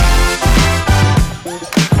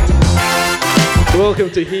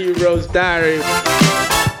welcome to Heroes Diary.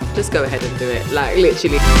 Just go ahead and do it, like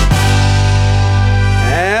literally.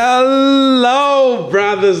 Hello,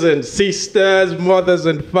 brothers and sisters, mothers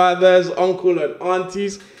and fathers, uncle and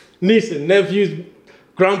aunties, niece and nephews,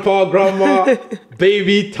 grandpa, grandma,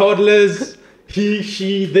 baby, toddlers, he,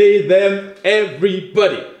 she, they, them,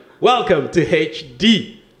 everybody. Welcome to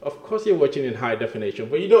HD. Of course you're watching in high definition,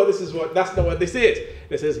 but you know that's not what this is.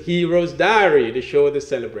 This is Heroes Diary, the show that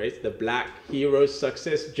celebrates the Black hero's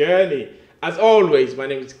success journey. As always, my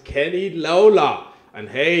name is Kenny Lola. And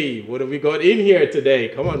hey, what have we got in here today?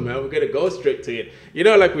 Come on, man, we're going to go straight to it. You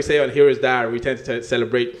know, like we say on Heroes Diary, we tend to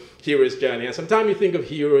celebrate hero's journey. And sometimes you think of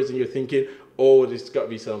heroes and you're thinking, oh, there's got to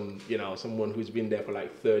be someone who's been there for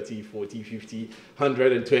like 30, 40, 50,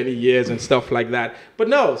 120 years and stuff like that. But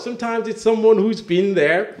no, sometimes it's someone who's been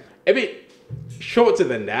there a bit shorter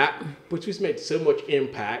than that, but who's made so much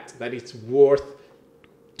impact that it's worth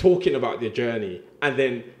talking about their journey and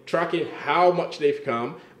then tracking how much they've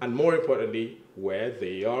come and more importantly, where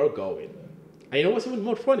they are going. And you know what's even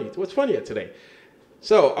more funny? What's funnier today?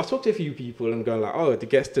 So I've talked to a few people and going like, oh, the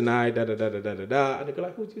guest tonight, da da da da da da da. And they go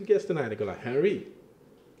like, who's the guest tonight? They go like, Henrie.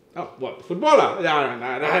 Oh, what? The footballer? No.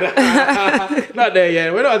 Not there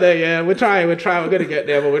yet. We're not there yet. We're trying. We're going to get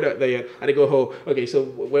there, but we're not there yet. And they go, oh, okay, so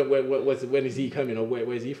when is he coming or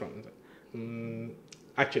where's he from?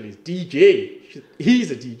 Actually, it's DJ. He's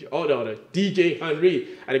a DJ. Oh, no, DJ Henrie.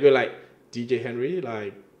 And they go like, DJ Henrie?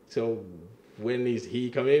 Like, so when is he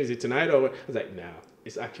coming? Is it tonight or what? I was like, no,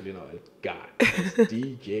 it's actually not a guy. It's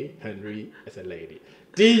DJ Henrie. It's a lady.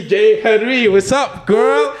 DJ Henrie, what's up,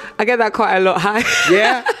 girl? I get that quite a lot. Hi.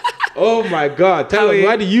 Yeah? Oh my God. Tell us,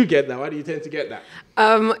 why do you get that? Why do you tend to get that?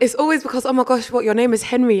 It's always because, oh my gosh, what, your name is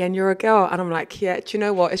Henrie and you're a girl. And I'm like, yeah, do you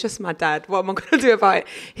know what? It's just my dad. What am I going to do about it?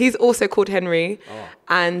 He's also called Henrie. Oh.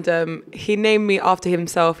 And he named me after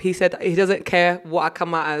himself. He said he doesn't care what I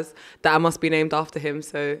come out as, that I must be named after him.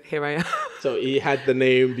 So here I am. So he had the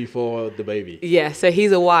name before the baby? Yeah, so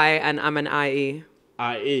he's a Y and I'm an IE.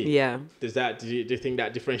 IE? Yeah. Do you think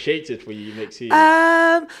that differentiates it for you? Makes you...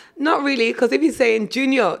 Not really, because if he's saying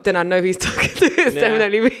Junior, then I know he's talking to it's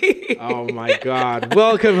definitely me. Oh my God.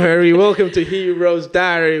 Welcome, Henrie. Welcome to Heroes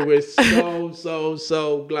Diary. We're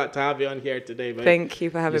so glad to have you on here today, babe. Thank you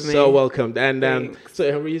for having me. So welcome. And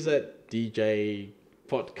so Henrie's a DJ,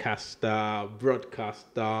 podcaster,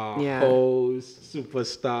 broadcaster, host,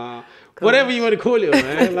 superstar, whatever you want to call it,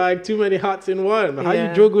 man. Like too many hats in one. How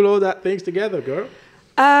you juggle all that things together, girl?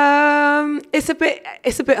 It's a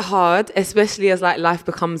bit hard, especially as like life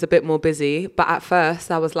becomes a bit more busy. But at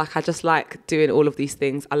first I was like, I just like doing all of these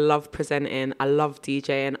things. I love presenting, I love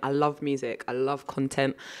DJing, I love music, I love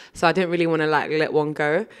content. So I didn't really want to like let one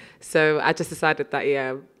go. So I just decided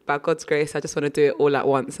that, by God's grace, I just want to do it all at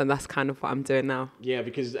once, and that's kind of what I'm doing now. Yeah,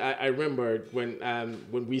 because I remember when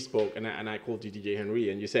we spoke and I called you DJ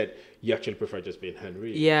Henrie, and you said you actually prefer just being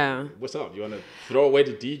Henrie. Yeah. What's up? You want to throw away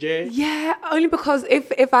the DJ? Yeah, only because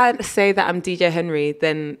if I say that I'm DJ Henrie,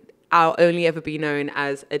 then I'll only ever be known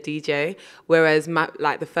as a DJ, whereas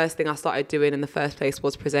the first thing I started doing in the first place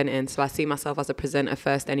was presenting. So I see myself as a presenter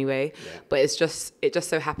first anyway. Yeah. But it just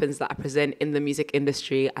so happens that I present in the music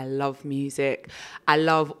industry. I love music. I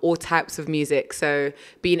love all types of music. So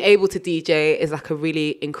being able to DJ is like a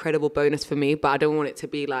really incredible bonus for me, but I don't want it to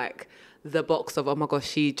be like the box of, oh my gosh,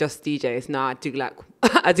 she just DJs. No, I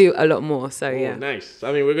do a lot more. So yeah. Nice.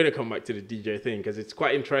 I mean, we're going to come back to the DJ thing because it's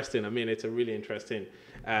quite interesting. I mean, it's a really interesting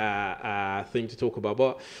thing to talk about.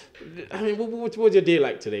 But I mean, what was your day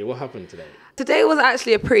like today? What happened today? Today was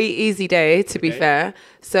actually a pretty easy day, to be fair.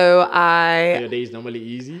 So your day is normally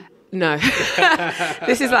easy? No.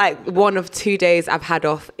 This is like one of 2 days I've had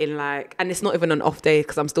off in and it's not even an off day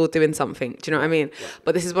because I'm still doing something. Do you know what I mean? Yeah.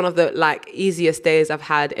 But this is one of the easiest days I've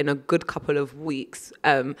had in a good couple of weeks.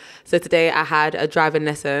 So today I had a driving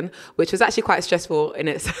lesson, which was actually quite stressful in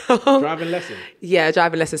itself. Driving lesson? Yeah,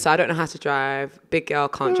 driving lesson. So I don't know how to drive. Big girl,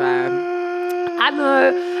 can't drive. I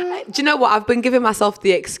know. Do you know what? I've been giving myself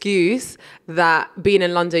the excuse that being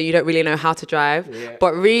in London, you don't really know how to drive. Yeah.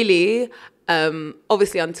 But really,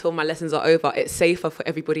 obviously until my lessons are over, it's safer for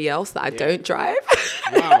everybody else that I don't drive.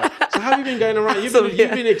 Wow. So how have you been going around? You've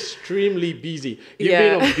been extremely busy. You've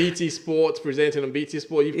been on BT Sports, presenting on BT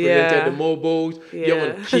Sports. You've presented the mobiles.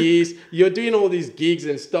 You're on Keys. You're doing all these gigs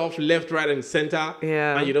and stuff left, right and center.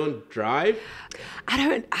 Yeah. And you don't drive?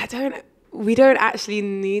 We don't actually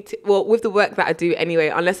need to, well, with the work that I do anyway,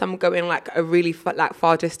 unless I'm going a really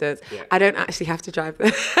far distance, I don't actually have to drive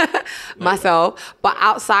myself. But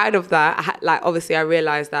outside of that, obviously I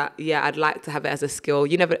realized that, I'd like to have it as a skill.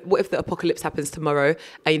 What if the apocalypse happens tomorrow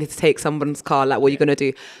and you need to take someone's car? What are you going to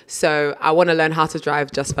do? So I want to learn how to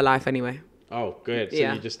drive just for life anyway. Oh, good. So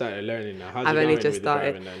Yeah. you just started learning now. How's I've it only going just with the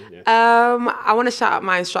started. driving then? Yeah. I want to shout out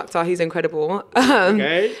my instructor. He's incredible.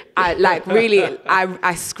 Okay. I like really.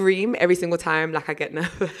 I scream every single time. Like I get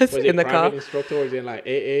nervous Was in it the private car. instructor or was it like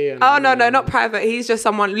AA? Oh no, not private. He's just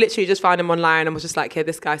someone. Literally, just found him online and was just like, "Yeah,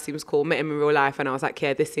 this guy seems cool." Met him in real life, and I was like,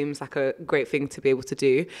 "Yeah, this seems like a great thing to be able to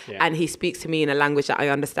do." Yeah. And he speaks to me in a language that I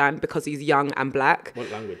understand because he's young and black.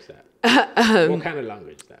 What language is that? What kind of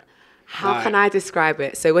language is that? How can I describe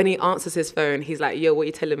it? So when he answers his phone, he's like, "Yo, what are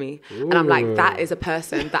you telling me?" And I'm like, "That is a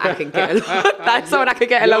person that I can get along. That's someone I can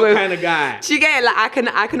get along with." kind of guy. Do you get it? Like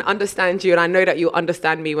I can understand you, and I know that you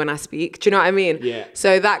understand me when I speak. Do you know what I mean? Yeah.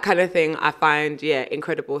 So that kind of thing I find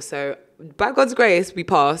incredible. So by God's grace, we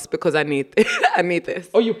pass because I need I need this.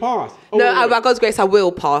 Oh, you passed? Oh, No, wait. by God's grace, I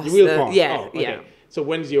will pass. You will pass? Yeah, Oh, okay. yeah. So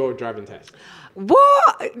when's your driving test?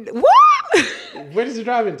 What? When is the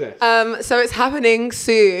driving test? So it's happening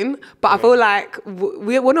soon, but I feel like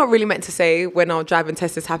we're not really meant to say when our driving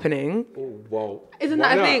test is happening. Oh, whoa. Isn't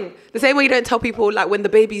Why that a not? thing? The same way you don't tell people like when the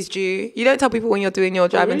baby's due. You don't tell people when you're doing your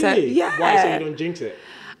driving test. Really? Yeah. Why? So you don't jinx it?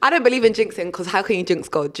 I don't believe in jinxing because how can you jinx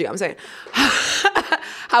God? Do you know what I'm saying?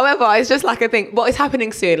 However, it's just like a thing. But it's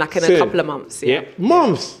happening soon, like in a couple of months. Yeah.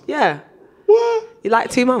 Months? Yeah. What? You like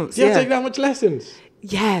 2 months. You have Yeah. to take that much lessons?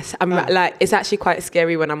 Yes. I'm like, it's actually quite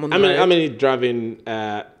scary when I'm on the road. How many driving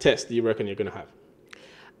tests do you reckon you're going to have?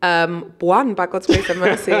 One, by God's grace and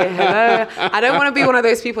mercy. Hello. I don't want to be one of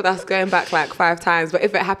those people that's going back like 5 times, but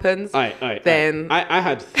if it happens, then... I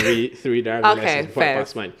had three driving lessons before I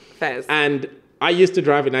passed mine. Fairs. And I used to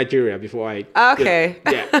drive in Nigeria before I... Okay.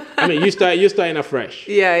 Yeah. I mean, you're starting afresh.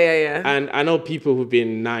 Yeah. And I know people who've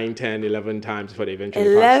been 9, 10, 11 times before they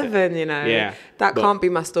eventually pass it. 11, you know. Yeah. That can't be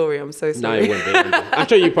my story. I'm so No, sorry. it won't be. I'm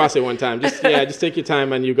sure you pass it one time. Just take your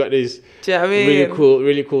time and you got this Do you know what I mean?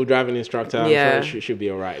 really cool driving instructor. I'm sure it should be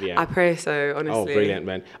all right. Yeah. I pray so, honestly. Oh, brilliant,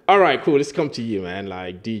 man. All right, cool. Let's come to you, man.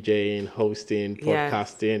 Like DJing, hosting,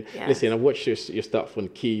 podcasting. Yes. Listen, I've watched your stuff on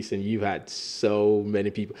Keys and you've had so many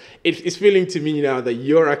people. It's feeling to me now that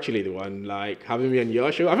you're actually the one, like, having me on your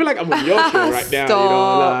show. I feel like I'm on your show right now, you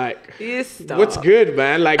know, like. You stop. What's good,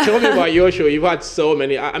 man? Like, tell me about your show. You've had so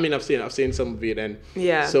many. I mean, I've seen some of it and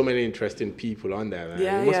so many interesting people on there, man.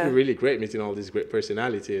 It must be really great meeting all these great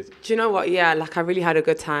personalities. Do you know what? Yeah, like I really had a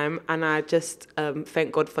good time, and I just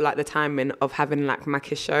thank God for like the timing of having like my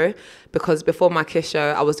Kiss show, because before my Kiss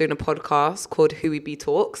show, I was doing a podcast called Who We Be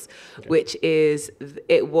Talks, which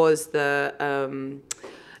it was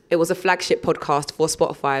a flagship podcast for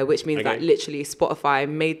Spotify, which means that literally Spotify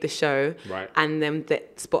made the show, and then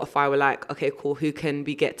Spotify were like, okay, cool, who can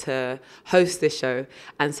we get to host this show?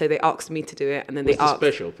 And so they asked me to do it, and then who's they asked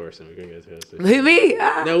the special person we're going to get to host this? Who, me?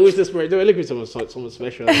 No, who's the special? Don't look at someone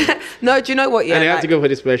special. No, do you know what? Yeah, and they have to go for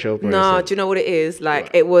the special person. No, do you know what it is?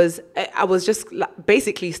 Like I was just like,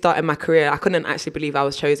 basically starting my career. I couldn't actually believe I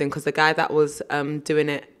was chosen because the guy that was doing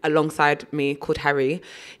it alongside me, called Henrie,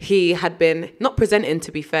 he had been not presenting,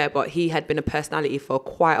 to be fair, but he had been a personality for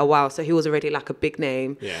quite a while, so he was already like a big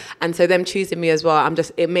name. And so them choosing me as well,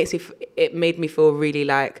 it made me feel really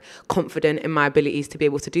like confident in my abilities to be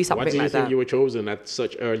able to do something like that. Why do you think you were chosen at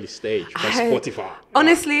such early stage by Spotify?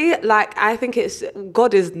 Honestly, like I think it's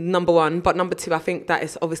God is number one, but number two, I think that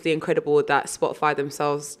it's obviously incredible that Spotify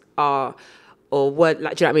themselves are, or were,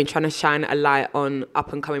 like, do you know what I mean, trying to shine a light on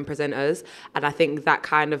up and coming presenters. And I think that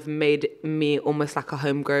kind of made me almost like a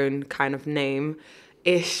homegrown kind of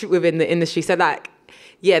name-ish within the industry. So like,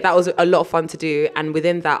 yeah, that was a lot of fun to do. And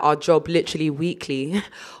within that, our job literally weekly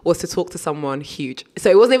was to talk to someone huge.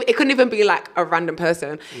 So it couldn't even be like a random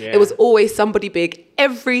person. It was always somebody big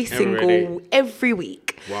every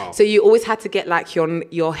week. Wow. So you always had to get like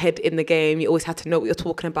your head in the game. You always had to know what you're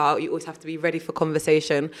talking about. You always have to be ready for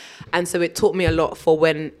conversation. And so it taught me a lot for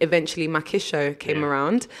when eventually my Kiss show came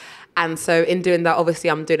around. And so in doing that,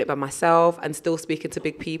 obviously I'm doing it by myself and still speaking to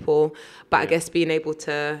big people. But I guess being able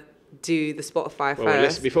to do the Spotify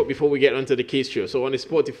first. Before we get onto the Kiss show, so on the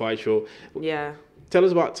Spotify show, tell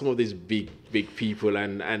us about some of these big people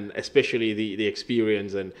and especially the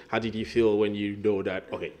experience, and how did you feel when you know that,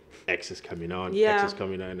 okay, X is coming on,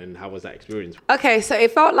 and how was that experience? Okay, so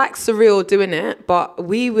it felt like surreal doing it, but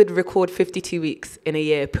we would record 52 weeks in a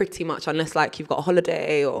year pretty much, unless like you've got a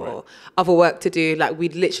holiday or other work to do. Like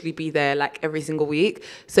we'd literally be there like every single week,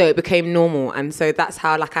 so it became normal. And so that's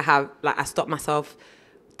how like I stopped myself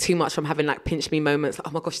too much from having like pinch me moments, like,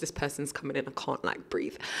 oh my gosh, this person's coming in, I can't like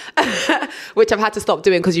breathe, which I've had to stop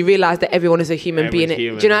doing, because you realize that everyone is a human being. Do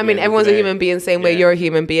you know what I mean? Everyone's a human being, same way you're a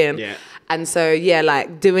human being. And so, yeah,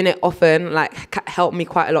 like doing it often, like helped me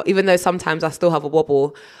quite a lot, even though sometimes I still have a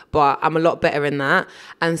wobble, but I'm a lot better in that.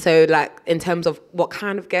 And so like in terms of what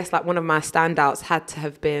kind of guest, like one of my standouts had to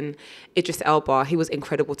have been Idris Elba. He was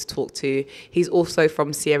incredible to talk to. He's also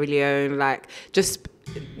from Sierra Leone, like just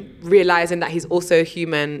realizing that he's also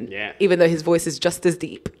human, even though his voice is just as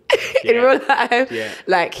deep in real life.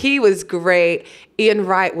 Like he was great. Ian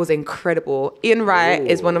Wright was incredible. Ian Wright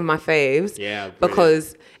is one of my faves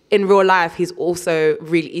because in real life he's also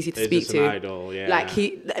really easy to speak to. An idol, like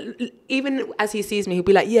he, even as he sees me, he'll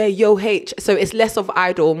be like, yeah, yo H. So it's less of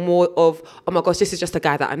idol, more of, oh my gosh, this is just a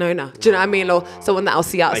guy that I know now. Do you know what I mean? Or someone that I'll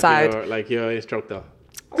see outside. Like your instructor.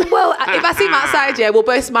 Well, if I see him outside, we'll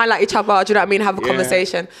both smile at each other, do you know what I mean? Have a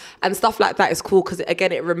conversation and stuff like that is cool because,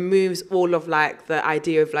 again, it removes all of like the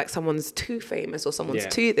idea of like someone's too famous or someone's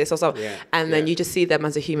too this or something. And then you just see them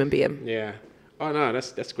as a human being. Yeah. Oh, no,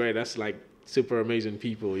 that's great. That's like super amazing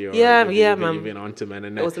people. You've been on to, man.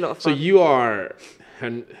 And it was a lot of fun. So you are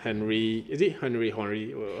Henrie, is it Henrie?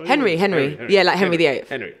 Henrie. Yeah, like Henry VIII.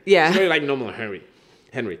 Henry. Yeah. It's very like normal Henry.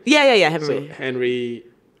 Yeah, Henry. So Henry...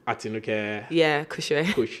 Atinuke. Yeah, Kushwe.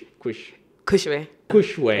 Kushwe.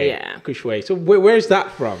 Yeah. Kushwe. So where's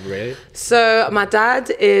that from, really? So my dad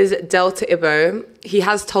is Delta Igbo. He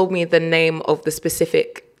has told me the name of the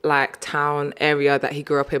specific like town area that he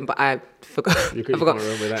grew up in, but I forgot. I forgot.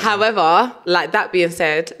 Remember that. However, like that being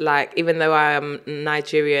said, like even though I am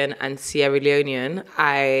Nigerian and Sierra Leonean,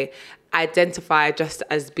 I identify just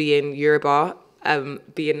as being Yoruba,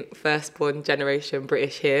 being firstborn generation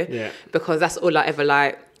British here, because that's all I ever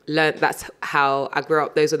like learned. That's how I grew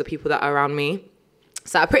up. Those are the people that are around me.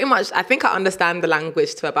 So I think I understand the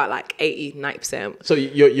language to about like 80-90%. So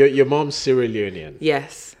your mom's Sierra Leonean?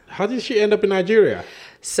 Yes. How did she end up in Nigeria?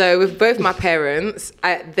 So with both my parents,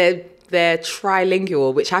 they're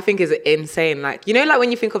trilingual, which I think is insane. Like, you know, like when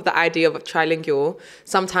you think of the idea of trilingual,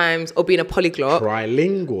 sometimes, or being a polyglot.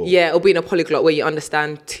 Trilingual? Yeah, or being a polyglot where you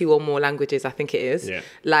understand 2 or more languages, I think it is. Yeah.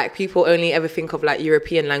 Like, people only ever think of like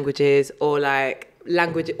European languages or like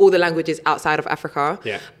all the languages outside of Africa.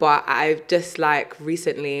 Yeah. But I've just like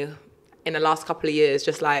recently, in the last couple of years,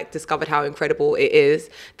 just like discovered how incredible it is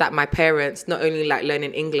that my parents not only like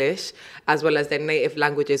learning English as well as their native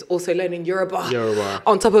languages, also learning Yoruba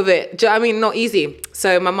on top of it. Do you know what I mean? Not easy.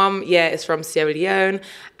 So my mum, is from Sierra Leone,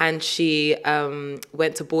 and she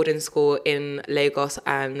went to boarding school in Lagos,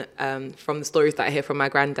 and from the stories that I hear from my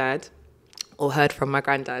granddad, or heard from my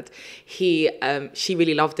granddad, she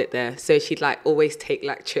really loved it there. So she'd like always take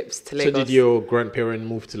like trips to Lagos. So did your grandparent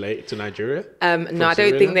move to Nigeria? No, I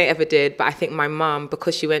don't think they ever did. But I think my mum,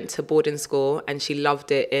 because she went to boarding school and she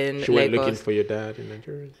loved it in Lagos. She went looking for your dad in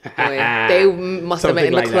Nigeria? They must have met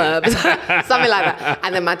in the clubs. Something like that.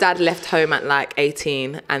 And then my dad left home at like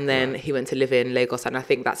 18, and then he went to live in Lagos. And I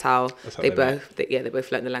think that's how they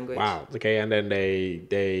both learned the language. Wow. Okay. And then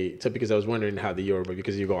so because I was wondering how the Yoruba,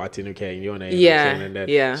 because you got Atinuke in your name.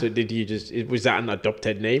 Yeah. So did you was that an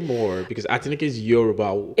adopted name, or because Atinuke is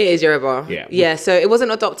Yoruba? It is Yoruba. Yeah. So it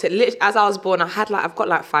wasn't adopted. As I was born, I've got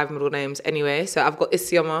like 5 middle names anyway. So I've got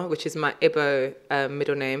Isioma, which is my Igbo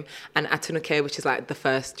middle name, and Atinuke, which is like the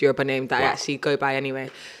first Yoruba name that I actually go by anyway.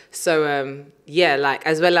 So like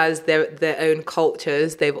as well as their own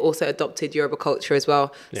cultures, they've also adopted Yoruba culture as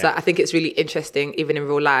well. Yeah. So I think it's really interesting, even in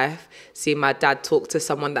real life, seeing my dad talk to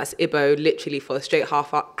someone that's Igbo literally for a straight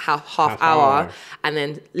half hour, and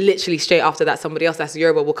then literally straight after that somebody else that's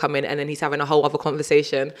Yoruba will come in, and then he's having a whole other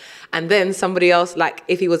conversation. And then somebody else, like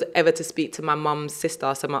if he was ever to speak to my mum's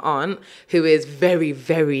sister, so my aunt, who is very,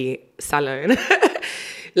 very Salone,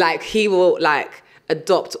 like he will like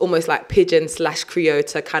adopt almost like pidgin/Creole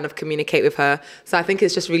to kind of communicate with her. So I think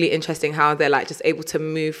it's just really interesting how they're like just able to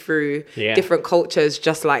move through different cultures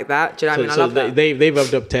just like that. Do you know what I mean? I love that. They've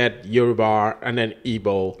adopted Yoruba and then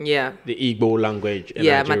Igbo. Yeah. The Igbo language in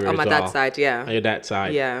Nigeria on my dad's side, yeah. On your dad's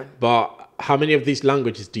side. Yeah. But how many of these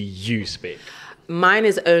languages do you speak? Mine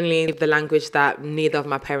is only the language that neither of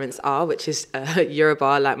my parents are, which is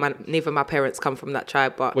Yoruba. Like neither of my parents come from that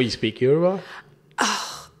tribe. But you speak Yoruba?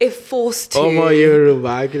 If forced to. Oh my Yoruba.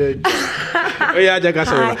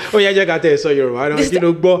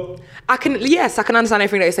 I can understand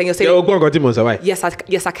everything that you're saying. You're saying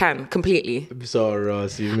yes, I can completely.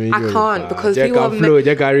 I can't because people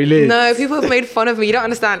have made fun of me. You don't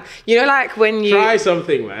understand. You know, like when you try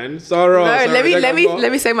something, man.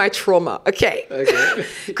 Let me say my trauma. Okay.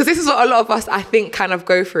 Because this is what a lot of us, I think, kind of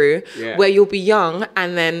go through. Yeah. Where you'll be young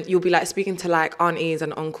and then you'll be like speaking to like aunties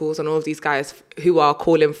and uncles and all of these guys who are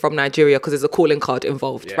calling from Nigeria because there's a calling card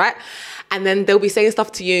involved, right? And then they'll be saying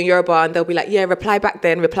stuff to you in Yoruba and they'll be like, reply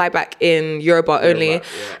back in Yoruba only.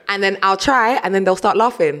 And then I'll try and then they'll start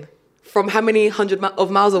laughing from how many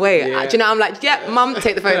of miles away? Yeah. Do you know? I'm like, yeah, mum,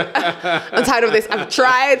 take the phone. I'm tired of this. I've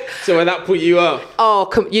tried. So when that put you off?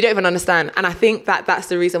 Oh, you don't even understand. And I think that that's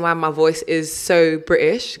the reason why my voice is so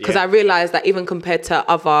British, because I realized that even compared to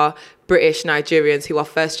other British Nigerians who are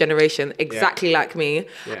first generation, exactly like me,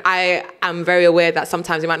 I am very aware that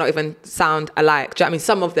sometimes you might not even sound alike. Do you know what I mean?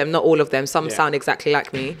 Some of them, not all of them, some sound exactly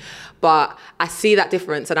like me. But I see that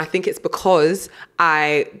difference, and I think it's because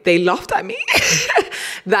they laughed at me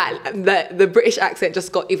that the British accent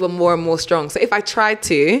just got even more and more strong. So if I tried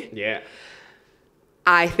to,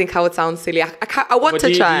 I think I would sound silly. I want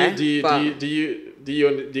to try.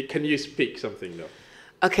 Can you speak something though?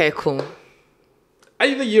 Okay, cool.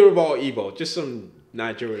 Either Yoruba or Igbo, just some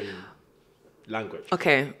Nigerian language.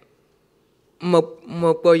 Okay. Mo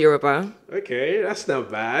Yoruba. Okay, that's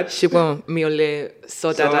not bad. Shibon miole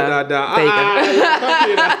sodada.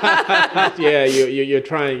 There you go. You're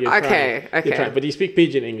trying. Okay. You're trying. But you speak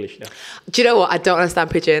Pidgin English now. Do you know what? I don't understand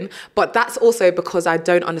Pidgin, but that's also because I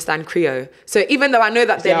don't understand Creole. So even though I know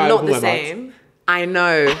that they're not the same, I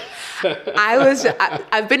know.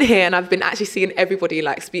 I've been here and I've been actually seeing everybody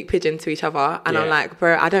like speak Pidgin to each other, and I'm like,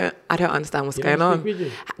 bro, I don't understand what's going on. Do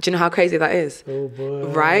you know how crazy that is? Oh boy.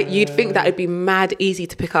 Right? You'd think that it'd be mad easy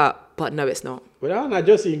to pick up, but no, it's not. Well, not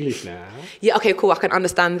just English now. Yeah, okay, cool. I can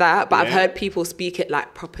understand that, but I've heard people speak it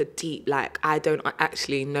like proper deep. Like, I don't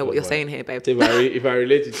actually know what you're saying here, babe. So if I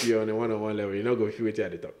relate it to you on a one-on-one level, you're not going to feel it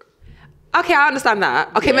at the talk. Okay, I understand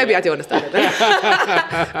that. Okay, maybe I do understand it.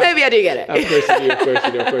 Maybe I do get it. Of course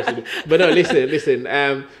you do. But no,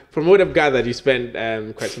 listen. From what I've gathered, you spent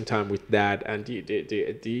quite some time with Dad, and do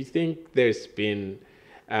you think there's been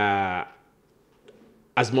as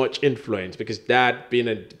much influence, because Dad being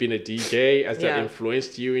a DJ, has that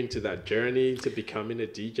influenced you into that journey to becoming a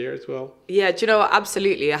DJ as well? Yeah, do you know what?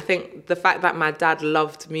 Absolutely. I think the fact that my dad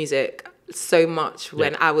loved music so much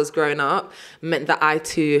when I was growing up meant that I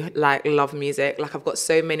too like love music. Like, I've got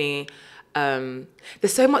so many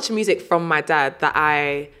there's so much music from my dad that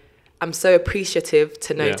I'm so appreciative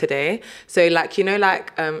to know today. So like, you know,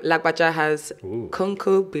 like Lagbaja has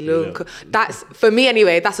Kunku Bilunku. That's, for me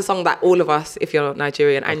anyway, that's a song that all of us, if you're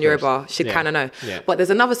Nigerian and Yoruba, should kind of know. But there's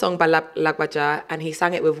another song by Lagbaja, and he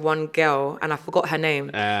sang it with one girl, and I forgot her name.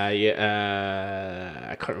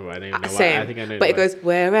 I can't remember her name. Same. I think I know. But it goes,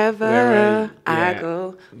 wherever I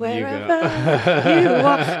go, wherever you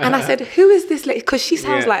are. And I said, who is this lady? Because she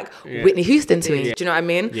sounds like Whitney Houston to me. Do you know what I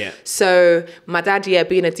mean? Yeah. So my dad,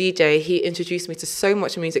 being a DJ, he introduced me to so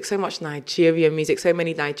much music, so much Nigerian music, so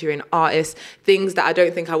many Nigerian artists, things that I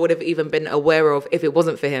don't think I would have even been aware of if it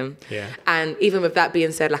wasn't for him. Yeah. And even with that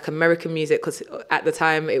being said, like American music, because at the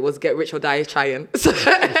time it was Get Rich or Die Trying. So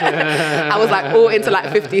I was like all into like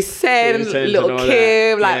 50 Cent, Lil'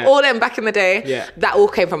 Kim, like all them back in the day. Yeah. That all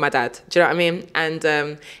came from my dad. Do you know what I mean?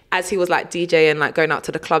 And as he was like DJing, like going out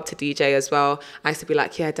to the club to DJ as well, I used to be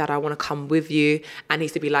like, yeah, Dad, I want to come with you. And he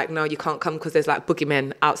used to be like, no, you can't come because there's like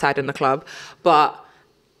boogeymen outside in the club. But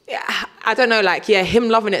I don't know, like, him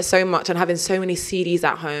loving it so much and having so many CDs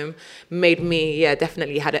at home made me,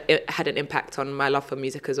 definitely had an impact on my love for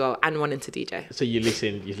music as well, and wanting to DJ. So you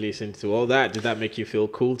listened to all that. Did that make you feel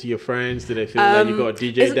cool to your friends? Did they feel like you got a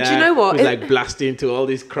DJ dad? Do you know what? Who's like blasting to all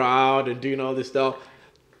this crowd and doing all this stuff?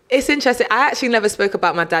 It's interesting. I actually never spoke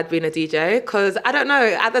about my dad being a DJ because I don't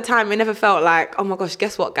know, at the time it never felt like, oh my gosh,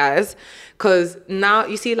 guess what, guys? Because now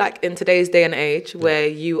you see, like in today's day and age where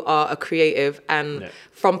you are a creative and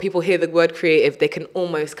from people hear the word creative, they can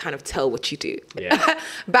almost kind of tell what you do. Yeah.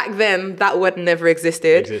 Back then, that word never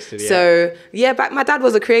existed. So my dad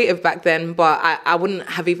was a creative back then, but I wouldn't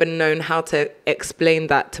have even known how to explain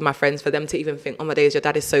that to my friends for them to even think, oh my days, your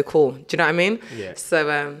dad is so cool. Do you know what I mean? Yeah.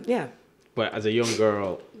 So, But as a young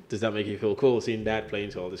girl, does that make you feel cool seeing Dad playing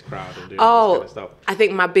to all this crowd and doing all this kind of stuff? I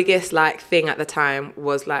think my biggest thing at the time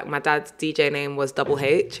was like my dad's DJ name was Double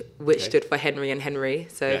H, which stood for Henrie and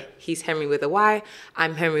Henrie. So he's Henrie with a Y,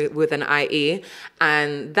 I'm Henrie with an IE.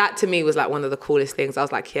 And that to me was like one of the coolest things. I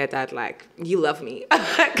was like, yeah, Dad, like you love me.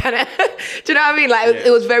 Kind of, do you know what I mean? Like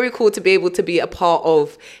it was very cool to be able to be a part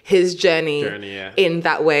of his journey in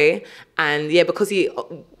that way. And because we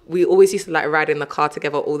always used to like ride in the car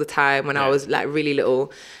together all the time when I was like really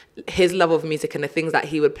little. His love of music and the things that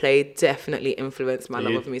he would play definitely influenced my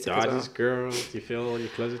love of music as well. Daddy's girl, do you feel you're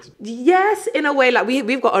closer to? Yes, in a way. Like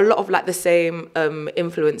we've got a lot of like the same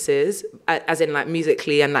influences, as in like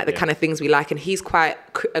musically and like the kind of things we like. And he's quite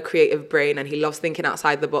a creative brain and he loves thinking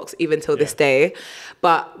outside the box even till this day.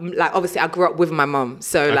 But like obviously I grew up with my mum,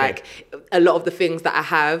 so like a lot of the things that I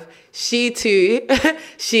have, she too,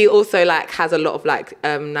 she also like has a lot of like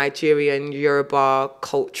Nigerian, Yoruba,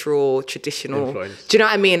 cultural, traditional. Influence. Do you know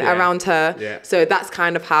what I mean? mean? Around her. Yeah. So that's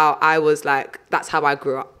kind of how I was like, that's how I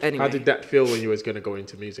grew up anyway. How did that feel when you was going to go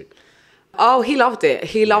into music? Oh, he loved it.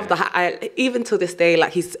 He loved even till this day,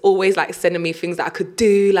 like he's always like sending me things that I could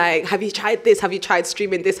do. Like, have you tried this? Have you tried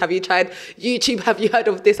streaming this? Have you tried YouTube? Have you heard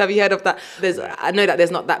of this? Have you heard of that? I know that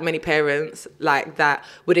there's not that many parents like that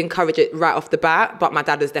would encourage it right off the bat, but my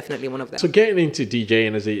dad is definitely one of them. So getting into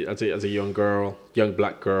DJing as a young girl, young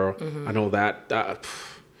black girl, and all that,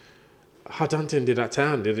 how daunting did that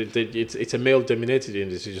sound? It's a male-dominated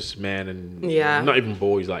industry, just men and not even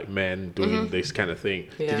boys, like men doing this kind of thing.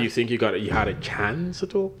 Yeah. Did you think you had a chance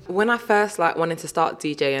at all? When I first like wanted to start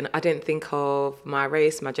DJing, I didn't think of my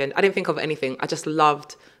race, my gender. I didn't think of anything. I just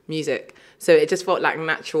loved music. So it just felt like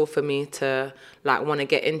natural for me to like want to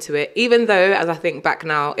get into it. Even though, as I think back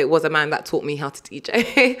now, it was a man that taught me how to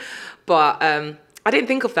DJ. But I didn't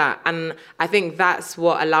think of that. And I think that's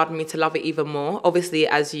what allowed me to love it even more. Obviously,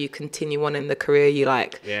 as you continue on in the career, you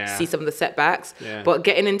like see some of the setbacks. Yeah. But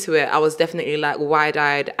getting into it, I was definitely like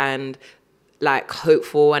wide-eyed and like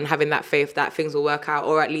hopeful and having that faith that things will work out,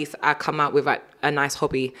 or at least I come out with like a nice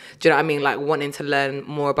hobby. Do you know what I mean? Like wanting to learn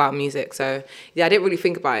more about music. So yeah, I didn't really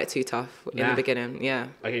think about it too tough in the beginning. Yeah.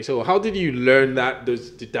 Okay, so how did you learn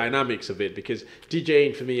the dynamics of it? Because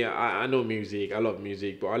DJing for me, I know music, I love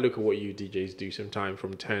music, but I look at what you DJs do sometimes,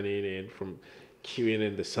 from turning in, from queuing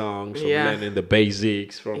in the songs, from learning the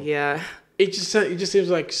basics, from It just seems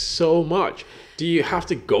like so much. Do you have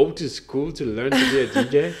to go to school to learn to be a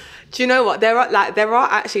DJ? Do you know what? There are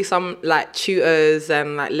actually some like tutors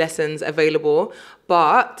and like lessons available,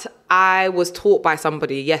 but I was taught by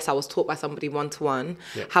somebody. Yes, I was taught by somebody one-to-one.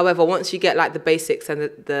 Yeah. However, once you get like the basics and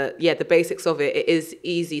the basics of it, it is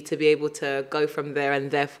easy to be able to go from there and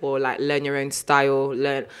therefore like learn your own style,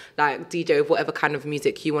 learn like DJ with whatever kind of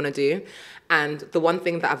music you want to do. And the one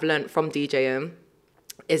thing that I've learned from DJing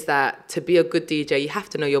is that to be a good DJ, you have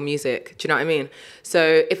to know your music. Do you know what I mean?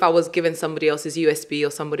 So if I was given somebody else's USB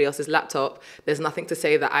or somebody else's laptop, there's nothing to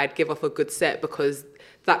say that I'd give off a good set, because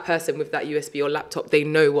that person with that USB or laptop, they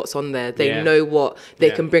know what's on there. They know what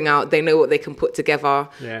they can bring out. They know what they can put together.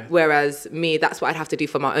 Yeah. Whereas me, that's what I'd have to do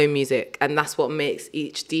for my own music. And that's what makes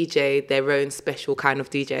each DJ their own special kind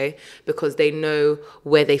of DJ, because they know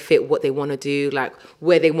where they fit, what they want to do, like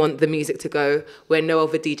where they want the music to go, where no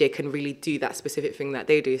other DJ can really do that specific thing that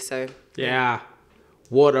they do. So yeah.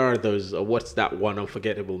 What are those, or what's that one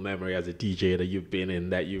unforgettable memory as a DJ that you've been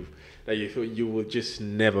in that you feel you will just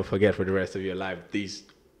never forget for the rest of your life? These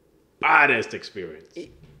baddest experience.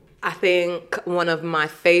 I think one of my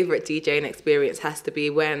favorite DJing experience has to be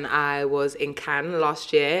when I was in Cannes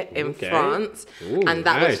last year in France. Ooh, and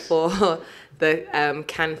that was for the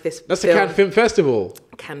Cannes Festival. That's the Cannes Film Festival.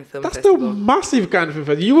 Cannes Film That's Festival. the massive Cannes Film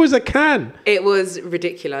Festival. You was at Cannes. It was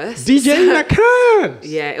ridiculous. DJing at Cannes.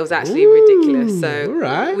 Yeah, it was actually ridiculous. So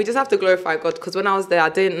right. We just have to glorify God, because when I was there, I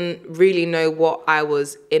didn't really know what I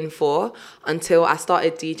was in for until I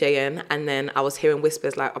started DJing, and then I was hearing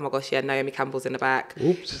whispers like, oh my gosh, yeah, Naomi Campbell's in the back.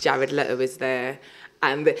 Oops. Jared Leto is there.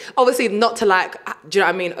 And obviously not to like, do you know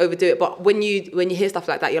what I mean, overdo it. But when you hear stuff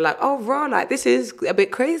like that, you're like, oh, raw, like this is a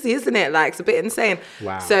bit crazy, isn't it? Like it's a bit insane.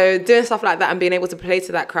 Wow. So doing stuff like that and being able to play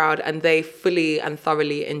to that crowd and they fully and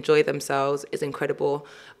thoroughly enjoy themselves is incredible.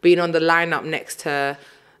 Being on the lineup next to,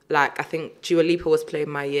 like, I think Dua Lipa was playing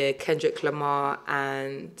my year, Kendrick Lamar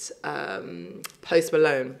and Post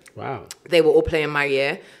Malone. Wow. They were all playing my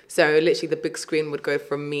year. So literally the big screen would go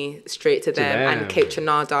from me straight to them. And Cape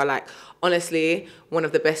Trinada, like, honestly, one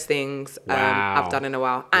of the best things I've done in a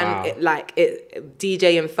while. And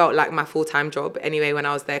DJing felt like my full-time job anyway when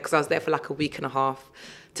I was there, because I was there for like a week and a half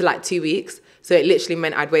to like 2 weeks. So it literally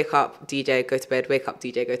meant I'd wake up, DJ, go to bed, wake up,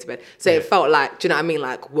 DJ, go to bed. So it felt like, do you know what I mean?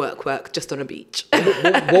 Like work, just on a beach.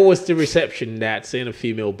 What was the reception that seeing a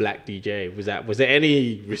female black DJ? Was there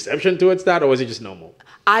any reception towards that, or was it just normal?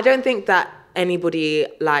 I don't think that anybody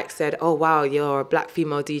like said, oh wow, you're a black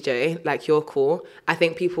female DJ, like you're cool. I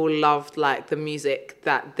think people loved like the music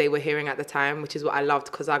that they were hearing at the time, which is what I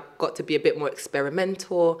loved, because I got to be a bit more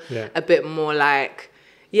experimental, a bit more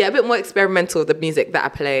experimental with the music that I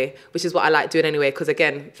play, which is what I like doing anyway. Because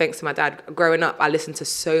again, thanks to my dad, growing up, I listened to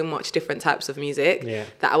so much different types of music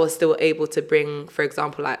that I was still able to bring, for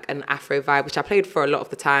example, like an Afro vibe, which I played for a lot of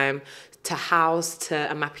the time, to house, to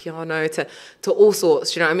Amapiano, to all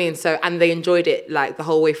sorts, do you know what I mean? So, and they enjoyed it like the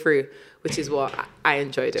whole way through, which is what I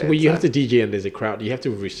enjoy doing. So when you have to DJ and there's a crowd, you have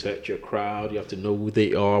to research your crowd. You have to know who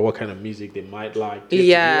they are, what kind of music they might like.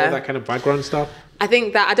 You have to do all that kind of background stuff. I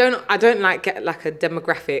think that I don't like get like a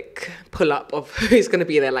demographic pull up of who's going to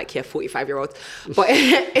be there, like 45-year-olds, but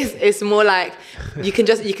it's more like you can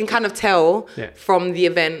kind of tell from the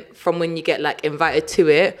event, from when you get like invited to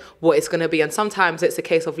it, what it's going to be. And sometimes it's a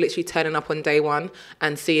case of literally turning up on day one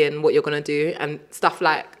and seeing what you're going to do, and stuff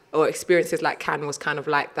like, or experiences like Cannes was kind of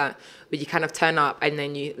like that, where you kind of turn up and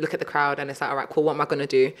then you look at the crowd and it's like, all right, cool, what am I going to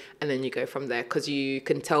do? And then you go from there, because you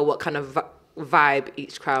can tell what kind of vibe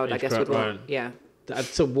each crowd, I guess, would want. Right. Yeah.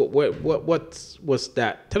 So what was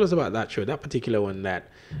that? Tell us about that show, that particular one that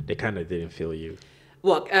they kind of didn't feel you.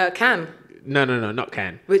 What, Cannes? No, not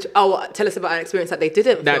Cannes. Tell us about an experience that they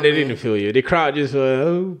didn't feel they didn't feel you. The crowd just went,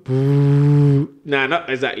 oh, boo. Nah, not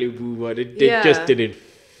exactly boo, but they just didn't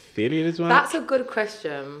feel it as well. That's a good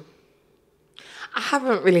question. I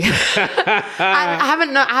haven't really.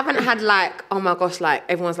 I haven't had like, oh my gosh, like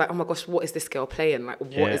everyone's like, oh my gosh, what is this girl playing? Like,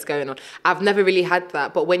 what is going on? I've never really had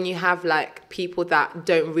that. But when you have like people that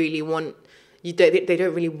don't really want, they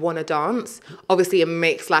don't really want to dance, obviously it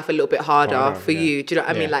makes life a little bit harder for you. Do you know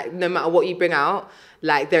what I mean? Like, no matter what you bring out,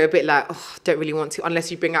 like they're a bit like, oh, don't really want to,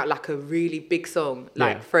 unless you bring out like a really big song.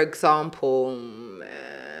 Like, for example,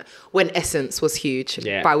 when Essence was huge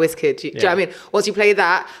by Wizkid. Do you know what I mean? Once you play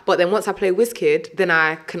that, but then once I play Wizkid, then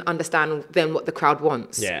I can understand then what the crowd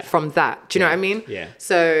wants from that. Do you know what I mean? Yeah.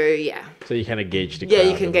 So, yeah. So you kind of gauge the crowd. Yeah,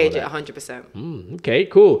 you can gauge it 100%. Okay,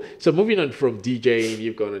 cool. So moving on from DJing,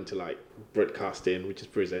 you've gone into like broadcasting, which is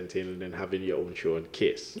presenting, and then having your own show on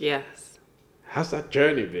Kiss. Yes. How's that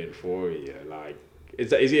journey been for you? Like,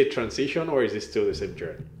 is it a transition, or is it still the same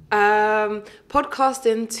journey?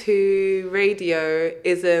 Podcasting to radio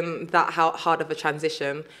isn't that hard of a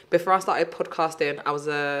transition. Before I started podcasting, I was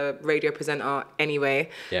a radio presenter anyway.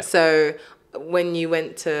 Yeah. So when I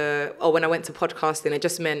went to podcasting, it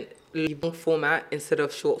just meant long format instead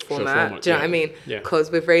of short format. Do you know what I mean? Because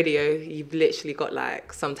with radio, you've literally got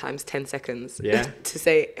like sometimes 10 seconds to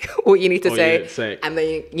say what you need to say, and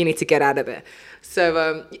then you need to get out of it.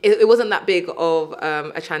 So it wasn't that big of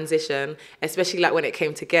a transition, especially like when it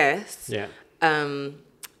came to guests. Yeah. In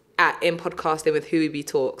podcasting with Who We Be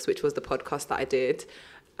Talks, which was the podcast that I did.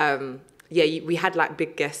 We had like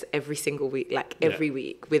big guests every single week, like every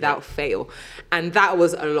week without fail. And that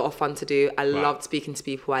was a lot of fun to do. I loved speaking to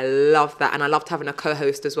people. I loved that. And I loved having a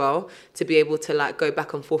co-host as well, to be able to like go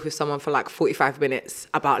back and forth with someone for like 45 minutes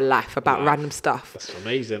about life, about random stuff. That's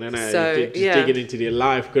amazing, isn't it? So, just digging into their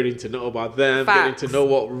life, getting to know about them, getting to know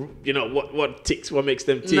what ticks, what makes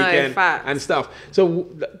them tick and stuff. So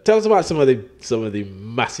tell us about some of the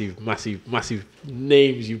massive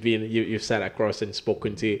names you've sat across and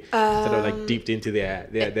spoken to, sort of like deeped into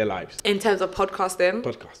their lives. In terms of podcasting?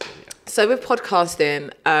 Podcasting, yeah. So with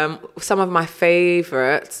podcasting, some of my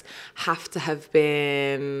favourites have to have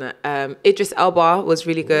been Idris Elba was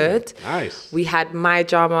really good. Ooh, nice. We had My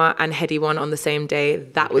Drama and Henrie on the same day.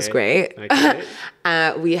 That was great. Okay.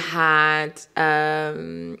 We had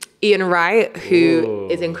Ian Wright, who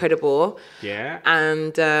is incredible. Yeah.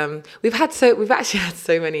 And we've actually had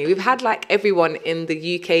so many. We've had like everyone in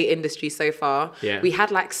the UK industry so far. Yeah. We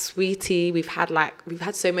had like Sweetie. We've had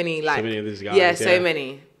so many like. So many of these guys. Yeah, so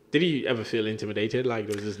many. Did you ever feel intimidated? Like,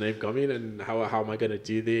 there was this name coming, and how am I going to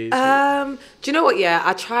do this? Do you know what? Yeah,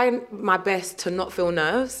 I try my best to not feel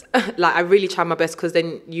nerves. Like, I really try my best, because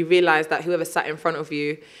then you realise that whoever sat in front of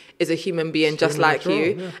you is a human being just like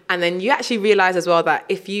you. Yeah. And then you actually realise as well that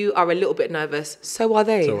if you are a little bit nervous, so are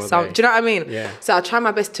they. Do you know what I mean? Yeah. So I try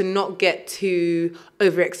my best to not get too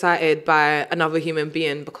overexcited by another human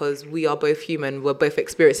being, because we are both human. We're both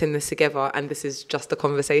experiencing this together, and this is just a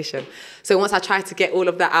conversation. So once I try to get all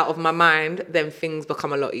of that out of my mind, then things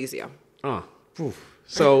become a lot easier.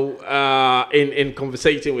 So in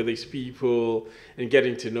conversating with these people and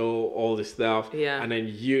getting to know all this stuff, and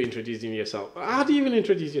then you introducing yourself. How do you even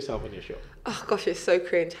introduce yourself on your show? Oh gosh, it's so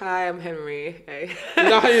cringe. Hi, I'm Henrie. Hey.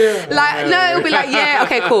 No, it'll be like,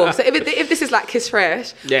 okay, cool. So if this is like Kiss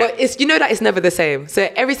Fresh, but it's, that it's never the same. So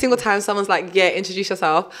every single time someone's like, introduce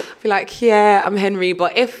yourself, I'll be like, I'm Henrie.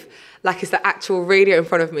 But if like it's the actual radio in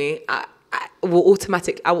front of me, I will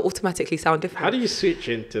automatically sound different. How do you switch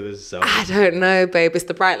into the zone? I don't know, babe. It's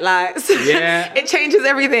the bright lights. Yeah. It changes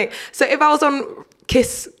everything. So if I was on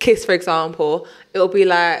Kiss, for example, it'll be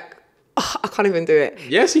like, I can't even do it.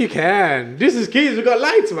 Yes, you can. This is Kiss. We got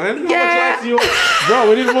lights, man. How much lights do you want? Bro,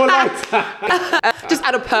 we need more lights. Just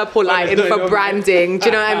add a purple light in for branding. Do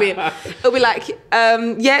you know what I mean? It'll be like,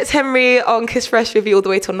 it's Henrie on Kiss Fresh with you all the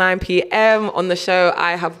way till 9 p.m. On the show,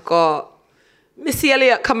 I have got Missy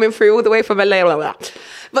Elliott coming through all the way from LA, blah, blah.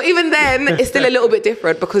 But even then, it's still a little bit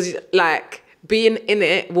different because like being in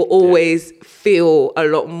it will always feel a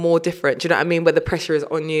lot more different. Do you know what I mean? Where the pressure is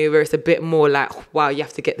on you, where it's a bit more like, wow, you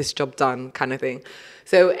have to get this job done kind of thing.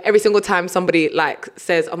 So every single time somebody like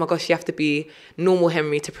says, oh my gosh, you have to be normal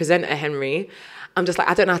Henrie to present a Henrie, I'm just like,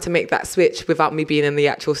 I don't know how to make that switch without me being in the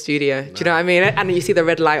actual studio. Do you know what I mean? And then you see the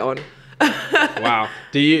red light on. Wow.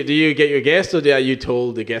 Do you get your guests, or are you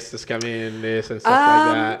told the guests is coming in this and stuff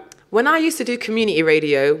like that? When I used to do community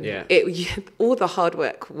radio, Yeah. all the hard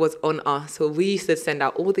work was on us. So we used to send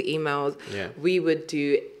out all the emails. Yeah. We would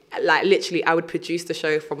do, like literally, I would produce the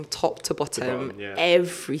show from top to bottom. Yeah.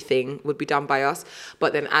 Everything would be done by us.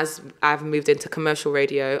 But then as I've moved into commercial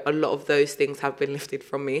radio, a lot of those things have been lifted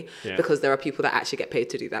from me because there are people that actually get paid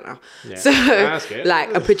to do that now. Yeah. So That's good.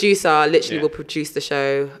 like a producer literally Yeah. will produce the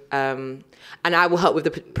show. And I will help with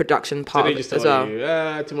the production part So they of just it as told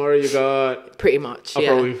well. you, tomorrow you got Pretty much, Oprah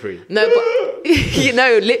yeah. Winfrey. No, but you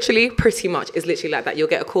know, literally, pretty much, it's literally like that. You'll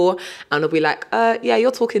get a call and it'll be like, yeah,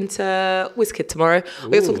 you're talking to WizKid tomorrow, or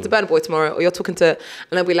you're talking to Burna Boy tomorrow, or you're talking to,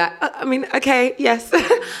 and I'll be like, I mean, okay, yes,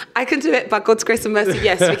 I can do it. By God's grace and mercy,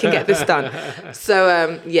 yes, we can get this done.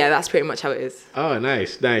 So yeah, that's pretty much how it is. Oh,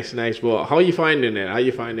 nice. Well, how are you finding it? How are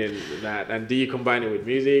you finding that? And do you combine it with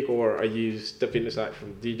music, or are you stepping aside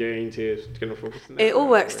from DJing to kind of focus on that? It all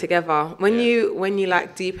works together. When you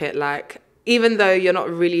like deep it, like even though you're not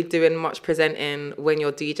really doing much presenting when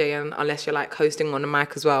you're DJing, unless you're like hosting on the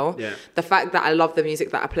mic as well, the fact that I love the music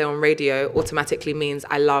that I play on radio automatically means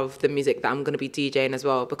I love the music that I'm going to be DJing as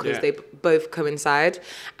well, because they both coincide.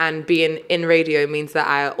 And being in radio means that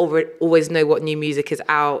I always know what new music is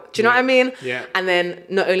out. Do you know what I mean? Yeah. And then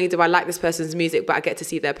not only do I like this person's music, but I get to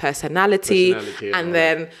see their personality and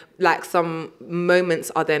then like some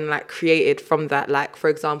moments are then like created from that. Like, for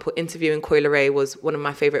example, interviewing Coi Leray was one of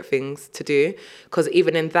my favorite things to do, because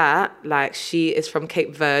even in that, like, she is from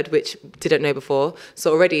Cape Verde, which didn't know before.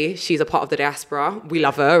 So already she's a part of the diaspora. We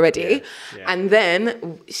love her already. And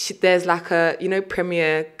then there's like a, you know,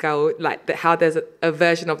 Premier Girl, like how there's a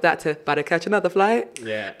version of that to Better Catch Another Flight.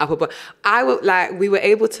 Yeah. We were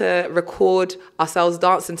able to record ourselves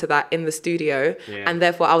dancing to that in the studio. And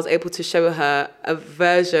therefore I was able to show her a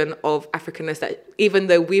version of Africanness that, even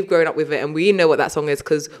though we've grown up with it and we know what that song is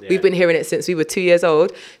because we've been hearing it since we were 2 years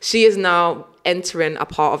old, she is now entering a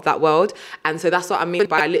part of that world. And so that's what I mean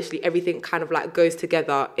by literally everything kind of like goes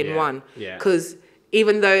together in one. Because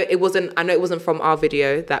even though I know it wasn't from our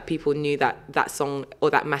video that people knew that song or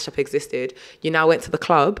that mashup existed, you now went to the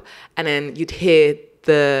club and then you'd hear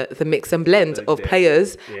the mix and blend of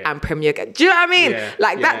players and Premier. Do you know what I mean?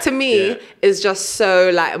 That to me is just so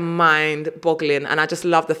like mind boggling. And I just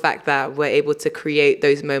love the fact that we're able to create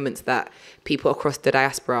those moments that people across the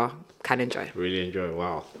diaspora can enjoy. Really enjoy.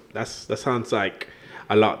 Wow. That sounds like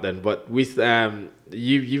a lot then. But with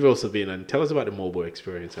you've also been on, tell us about the mobile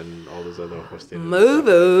experience and all those other hosting.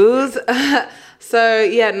 Mobos. So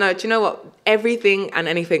yeah, no, do you know what? Everything and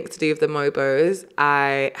anything to do with the Mobos,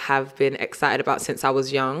 I have been excited about since I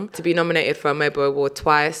was young. To be nominated for a Mobo Award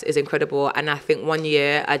twice is incredible. And I think one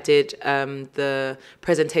year I did the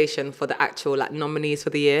presentation for the actual like nominees for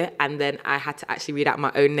the year, and then I had to actually read out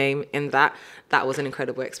my own name in that. That was an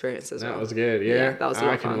incredible experience as well. That was good, yeah. That was a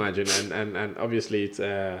lot of fun. I can imagine. And obviously it's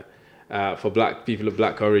for black people of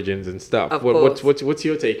black origins and stuff. Of course. What's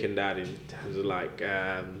your take on that in terms of like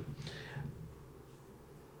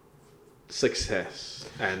success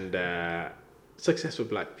and success with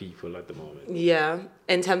black people at the moment? Yeah,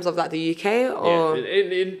 in terms of like the UK or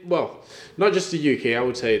well, not just the UK. I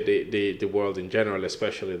would say the world in general,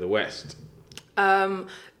 especially the West. Do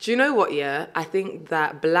you know what? Yeah, I think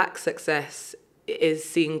that black success is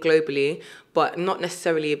seen globally, but not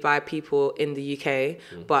necessarily by people in the UK,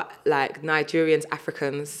 but like Nigerians,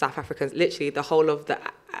 Africans, South Africans, literally the whole of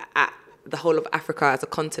Africa as a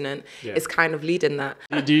continent is kind of leading that.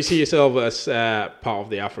 Do you see yourself as part of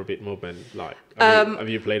the Afrobeat movement? Like, have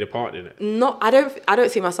you played a part in it? I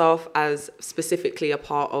don't see myself as specifically a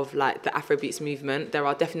part of like the Afrobeats movement. There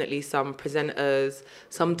are definitely some presenters,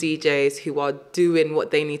 some DJs who are doing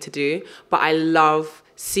what they need to do, but I love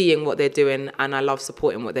seeing what they're doing and I love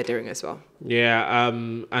supporting what they're doing as well. Yeah,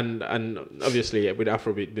 and obviously with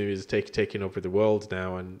Afrobeat music taking over the world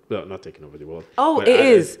now, and well, not taking over the world. Oh, it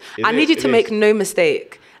is. I need you to make no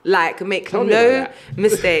mistake. Like, make no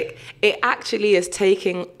mistake. It actually is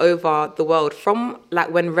taking over the world. From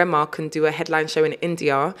like when Rema can do a headline show in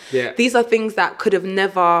India. Yeah. These are things that could have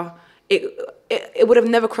never. It would have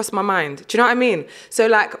never crossed my mind. Do you know what I mean? So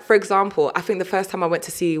like, for example, I think the first time I went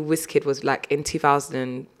to see WizKid was like in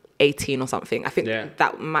 2008, 18 or something. I think Yeah.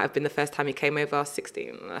 that might have been the first time he came over,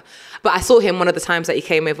 16. But I saw him one of the times that he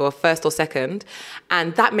came over, first or second.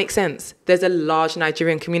 And that makes sense. There's a large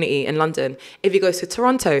Nigerian community in London. If he goes to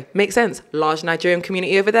Toronto, makes sense. Large Nigerian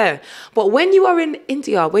community over there. But when you are in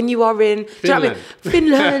India, when you are in do you know what I mean?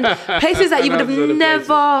 Finland, places that you would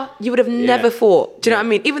have never thought. Do you know what I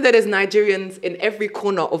mean? Even though there's Nigerians in every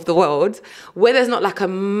corner of the world, where there's not like a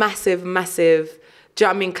massive, do you know what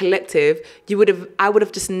I mean, collective, I would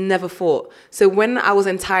have just never thought. So when I was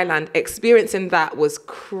in Thailand, experiencing that was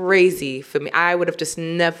crazy for me. I would have just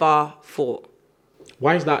never thought.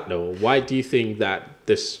 Why is that though? Why do you think that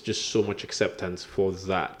there's just so much acceptance for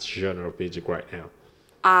that genre of music right now?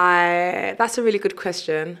 That's a really good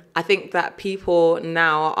question. I think that people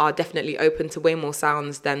now are definitely open to way more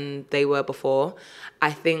sounds than they were before.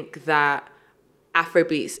 I think that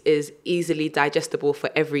Afrobeats is easily digestible for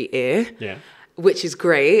every ear, which is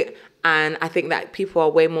great. And I think that people are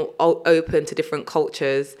way more open to different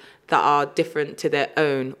cultures that are different to their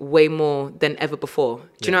own, way more than ever before.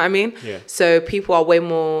 Do you know what I mean? Yeah. So people are way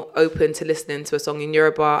more open to listening to a song in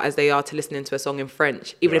Yoruba as they are to listening to a song in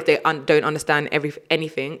French, even if they don't understand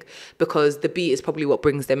anything, because the beat is probably what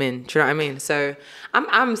brings them in. Do you know what I mean? So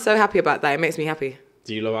I'm so happy about that. It makes me happy.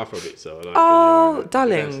 Do you love Afrobeats?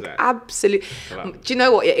 Darling, absolutely. Do you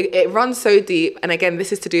know what? It runs so deep. And again,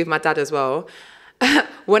 this is to do with my dad as well.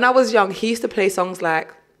 When I was young, he used to play songs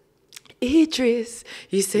like, Idris,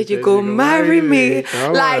 you said you're gonna marry me.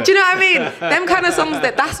 Like, do you know what I mean? Them kind of songs,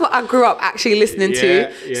 that's what I grew up actually listening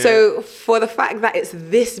to. Yeah. So for the fact that it's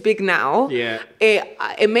this big now,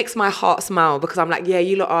 it makes my heart smile, because I'm like, yeah,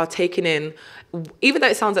 you lot are taking in, even though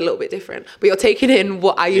it sounds a little bit different, but you're taking in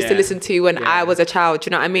what I used to listen to when I was a child. Do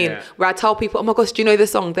you know what I mean? Where I tell people, oh my gosh, do you know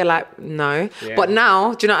this song? They're like, no. But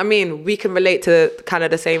now, do you know what I mean? We can relate to kind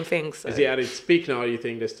of the same things. So. Is he at its peak now, or do you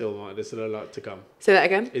think there's still a lot to come? Say that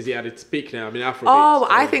again? Is he at its peak now? I mean, Afrobeats. Oh,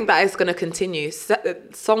 I think that is going to continue.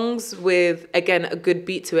 Songs with, again, a good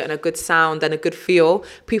beat to it and a good sound and a good feel,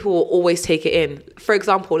 people will always take it in. For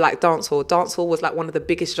example, like dancehall. Dancehall was like one of the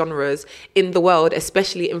biggest genres in the world,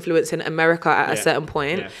 especially influencing America at a certain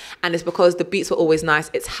point. Yeah. And it's because the beats were always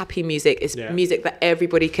nice. It's happy music. It's music that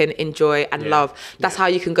everybody can enjoy and love. That's how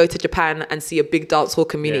you can go to Japan and see a big dancehall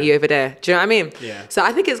community over there. Do you know what I mean? Yeah. So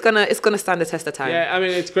I think it's gonna stand the test of time. Yeah, I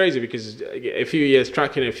mean, it's crazy because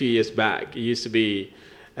tracking a few years back, it used to be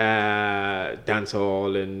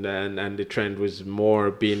dancehall and the trend was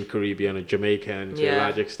more being Caribbean or Jamaican to a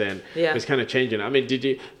large extent. Yeah. It's kind of changing. I mean,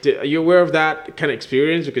 are you aware of that kind of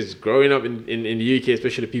experience? Because growing up in the UK,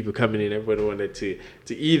 especially people coming in, everybody wanted to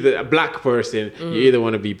either a black person, you either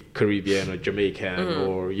want to be Caribbean or Jamaican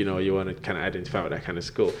or, you want to kind of identify with that kind of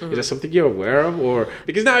school. Is that something you're aware of? Or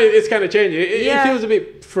because now it's kind of changing. It feels a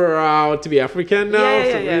bit proud to be African now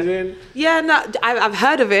for some reason. Yeah, no, I've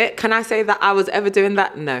heard of it. Can I say that I was ever doing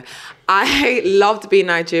that? No. I loved being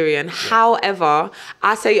Nigerian. Yeah. However,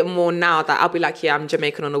 I say it more now that I'll be like, I'm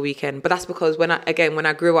Jamaican on the weekend. But that's because when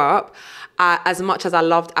I grew up, as much as I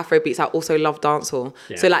loved Afrobeats, I also loved dancehall.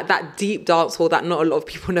 Yeah. So like that deep dancehall that not a lot of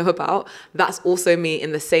people know about, that's also me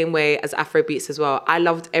in the same way as Afrobeats as well. I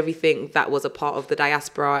loved everything that was a part of the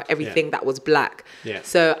diaspora, everything that was black. Yeah.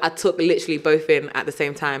 So I took literally both in at the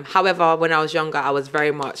same time. However, when I was younger, I was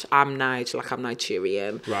very much, I'm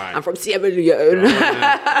Nigerian. Right. I'm from Sierra Leone.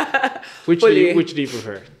 Right. Which do you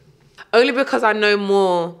prefer? Only because I know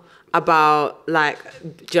more about, like, do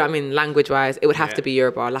you know what I mean, language-wise, it would have to be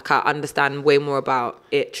Yoruba. Like, I understand way more about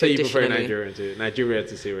it traditionally. So you prefer Nigeria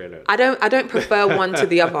to Sierra Leone? I don't prefer one to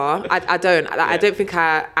the other. I don't. I don't think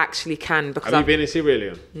I actually can, because Have you been in Sierra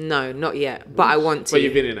Leone? No, not yet, but I want to. But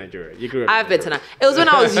you've been in Nigeria. You grew up. I've been to Nigeria. It was when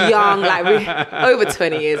I was young, like over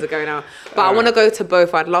 20 years ago now. But I want to go to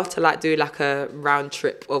both. I'd love to do a round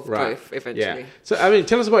trip of both eventually. Yeah. So I mean,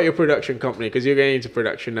 tell us about your production company, because you're getting into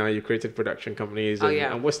production now. You created production companies.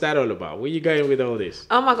 And what's that all about? Where are you going with all this?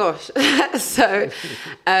 Oh my gosh. So,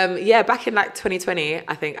 back in 2020,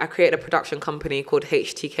 I think I created a production company called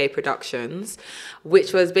HTK Productions,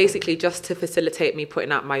 which was basically just to facilitate me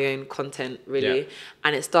putting out my own content, really. Yeah.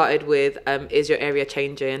 And it started with Is Your Area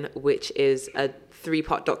Changing, which is a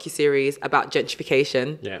 3-part docuseries about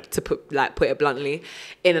gentrification, to put it bluntly,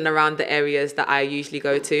 in and around the areas that I usually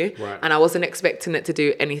go to. Right. And I wasn't expecting it to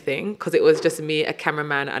do anything, because it was just me, a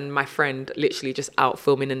cameraman, and my friend literally just out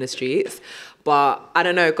filming in the streets. But I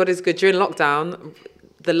don't know, God is good. During lockdown,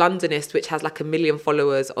 The Londonist, which has like 1 million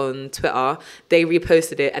followers on Twitter, they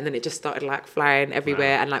reposted it, and then it just started like flying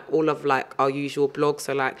everywhere. And like all of like our usual blogs,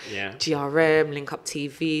 so like GRM, Link Up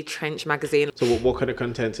TV, Trench Magazine. So what kind of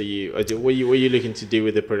content are you? What are you looking to do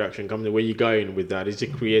with the production company? Where are you going with that? Is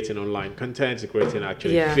it creating online content? Is it creating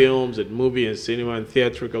actually films and movie and cinema and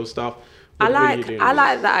theatrical stuff? I like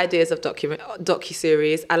the ideas of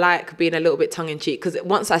docu-series. I like being a little bit tongue-in-cheek, because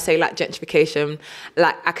once I say like gentrification,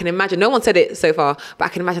 like I can imagine, no one said it so far, but I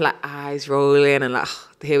can imagine like eyes rolling and like,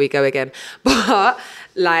 here we go again. But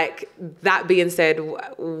like, that being said,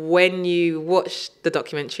 when you watch the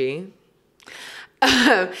documentary,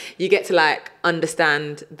 you get to like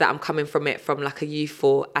understand that I'm coming from it from like a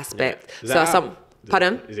youthful aspect.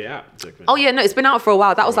 Pardon? Is it out? Oh yeah, no, it's been out for a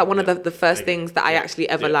while. That was like one of the first things that I actually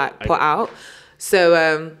ever put out.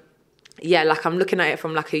 So like I'm looking at it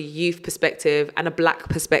from like a youth perspective and a black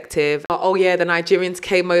perspective. Oh yeah, the Nigerians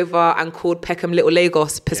came over and called Peckham Little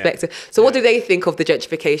Lagos perspective. So what do they think of the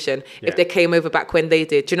gentrification if they came over back when they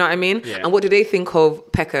did? Do you know what I mean? Yeah. And what do they think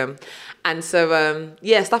of Peckham? And so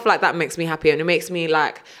stuff like that makes me happy, and it makes me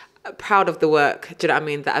like proud of the work, do you know what I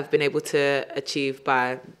mean, that I've been able to achieve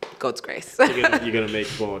by God's grace. You're gonna make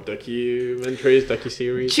more documentaries,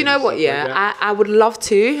 docu-series? Do you know what? I would love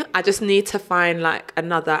to. I just need to find like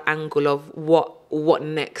another angle of what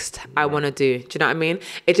next I want to do. Do you know what I mean?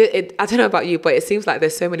 I don't know about you, but it seems like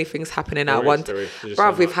there's so many things happening at once.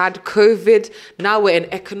 Bro, we've had COVID. Now we're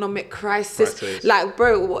in economic crisis. Like,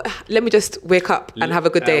 bro, let me just wake up and have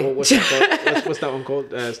a good day. What's that one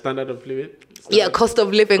called? Standard of living? Cost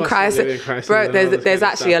of living crisis. Bro, there's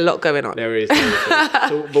actually a lot going on. There is.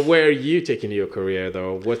 So, but where are you taking your career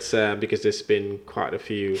though? What's because there's been quite a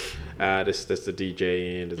few. There's the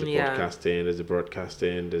DJing, there's the podcasting, there's the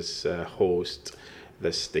broadcasting, there's host,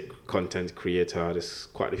 there's the content creator. There's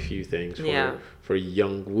quite a few things for a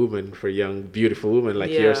young woman, for a young beautiful woman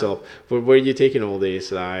like yourself. Where are you taking all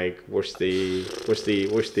this? Like, what's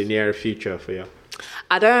the near future for you?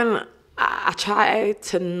 I try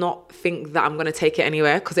to not think that I'm going to take it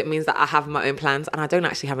anywhere, because it means that I have my own plans, and I don't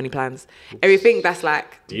actually have any plans. Everything that's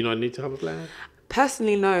like... Do you not need to have a plan?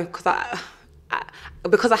 Personally, no, because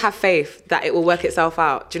I have faith that it will work itself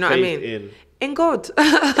out. Do you know what I mean? In God.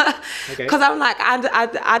 Because I'm like,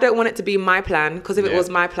 I don't want it to be my plan, because if it was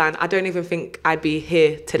my plan, I don't even think I'd be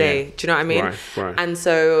here today. Do you know what I mean? Right. And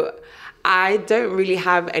so... I don't really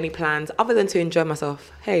have any plans other than to enjoy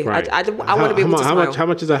myself. Hey, I want to be able to smile. How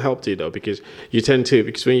much has that helped you though? Because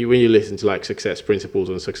when you listen to like success principles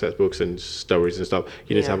and success books and stories and stuff,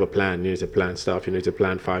 you need to have a plan. You need to plan stuff. You need to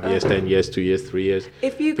plan 5 years, 10 years, 2 years, 3 years.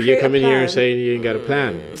 But you're coming here and saying you ain't got a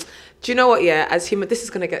plan. Do you know what? Yeah, as human, this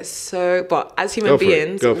is gonna get so. But as human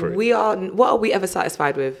beings, we are. What are we ever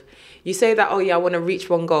satisfied with? You say that, I want to reach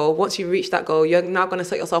one goal. Once you reach that goal, you're now going to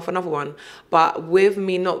set yourself another one. But with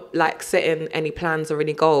me not like setting any plans or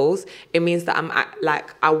any goals, it means that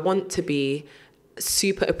I want to be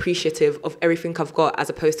super appreciative of everything I've got, as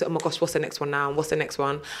opposed to, oh my gosh, what's the next one now? What's the next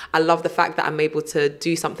one? I love the fact that I'm able to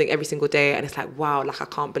do something every single day, and it's like, wow, like I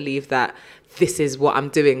can't believe that this is what I'm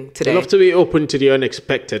doing today. I love to be open to the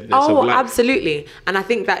unexpectedness of life. Absolutely. And I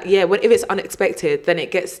think that, if it's unexpected, then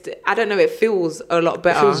it gets, I don't know, it feels a lot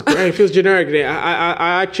better. It feels great. It feels generic.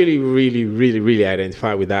 I actually really, really, really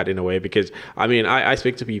identify with that in a way, because I mean, I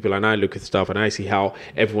speak to people and I look at stuff and I see how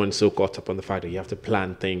everyone's so caught up on the fact that you have to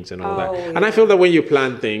plan things and all that. And I feel that when you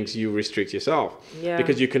plan things, you restrict yourself,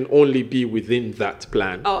 because you can only be within that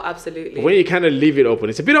plan. Oh, absolutely. But when you kind of leave it open,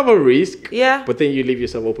 it's a bit of a risk. Yeah. But then you leave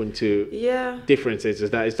yourself open to differences. Is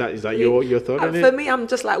that your thought on it? For me, I'm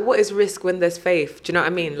just like, what is risk when there's faith? Do you know what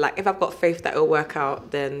I mean? Like, if I've got faith that it'll work out,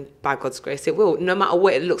 then by God's grace it will. No matter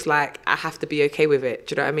what it looks like, I have to be okay with it.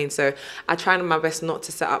 Do you know what I mean? So I try my best not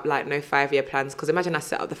to set up like no 5-year plans, because imagine I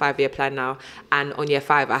set up the 5-year plan now and on year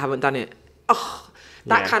 5 I haven't done it.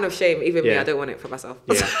 That kind of shame, even me, I don't want it for myself.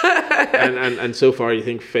 And so far, you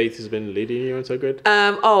think faith has been leading you on so good?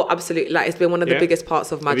 Absolutely. Like, it's been one of the biggest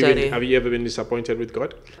parts of my journey. Have you ever been disappointed with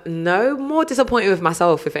God? No, more disappointed with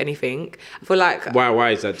myself, if anything. I feel like... Why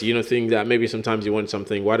is that? Do you not think that maybe sometimes you want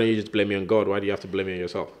something, why don't you just blame it on God? Why do you have to blame it on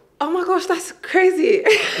yourself? Oh my gosh, that's crazy.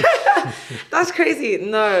 That's crazy.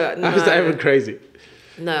 No. How is that even crazy?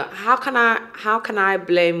 No. How can I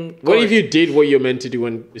blame God? What if you did what you're meant to do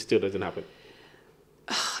and it still doesn't happen?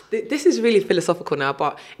 This is really philosophical now,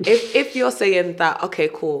 but if you're saying that, okay,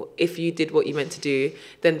 cool, if you did what you meant to do,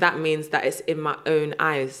 then that means that it's in my own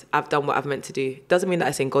eyes I've done what I've meant to do. Doesn't mean that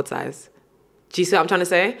it's in God's eyes. Do you see what I'm trying to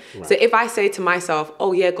say? Right. So if I say to myself,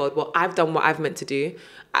 oh yeah, God, well, I've done what I've meant to do,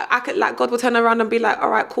 I could, like, God will turn around and be like, all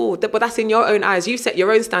right, cool. But that's in your own eyes. You set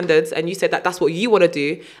your own standards and you said that that's what you want to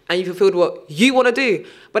do and you fulfilled what you want to do.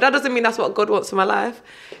 But that doesn't mean that's what God wants for my life.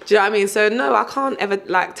 Do you know what I mean? So no, I can't ever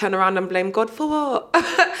like turn around and blame God for what?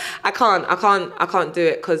 I can't do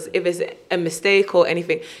it, because if it's a mistake or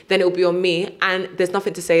anything, then it'll be on me. And there's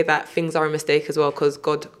nothing to say that things are a mistake as well, because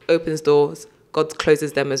God opens doors, God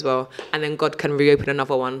closes them as well. And then God can reopen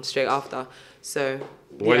another one straight after. So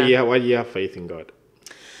Why do you have faith in God?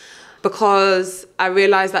 Because I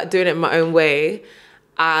realised that doing it my own way,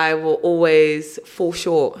 I will always fall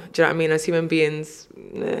short. Do you know what I mean? As human beings,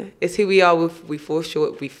 it's who we are. We fall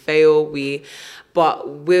short, we fail, but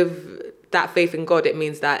with that faith in God, it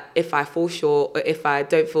means that if I fall short, or if I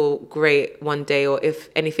don't feel great one day, or if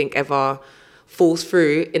anything ever falls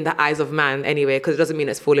through in the eyes of man anyway, because it doesn't mean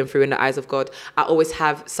it's falling through in the eyes of God, I always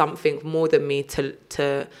have something more than me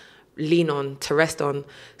to lean on, to rest on.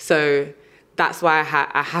 So that's why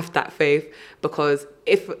I have that faith, because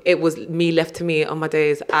if it was me left to me on my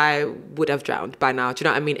days, I would have drowned by now. Do you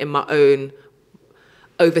know what I mean? In my own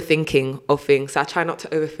overthinking of things. So I try not to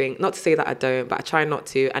overthink. Not to say that I don't, but I try not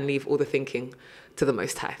to, and leave all the thinking to the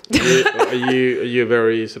Most High. Are you a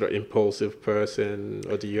very sort of impulsive person,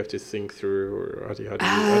 or do you have to think through, or how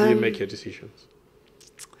do you make your decisions?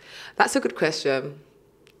 That's a good question.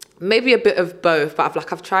 Maybe a bit of both, but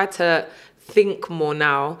I've tried to think more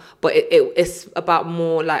now, but it's about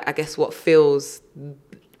more like, I guess, what feels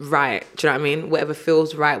right. Do you know what I mean? Whatever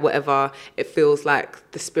feels right, whatever it feels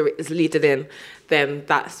like the spirit is leading in, then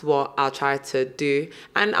that's what I'll try to do,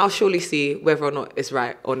 and I'll surely see whether or not it's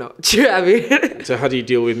right or not. Do you know what I mean? So how do you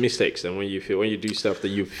deal with mistakes then, when you do stuff that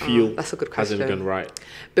you feel that's a good question. hasn't gone right?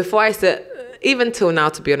 Before I said, even till now,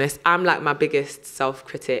 to be honest, I'm like my biggest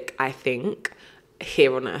self-critic, I think,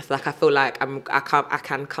 here on earth. Like, I feel like I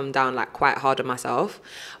can come down like quite hard on myself,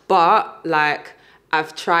 but like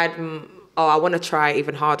I've tried. I want to try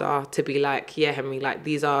even harder to be like, yeah, Henrie, like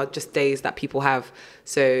these are just days that people have.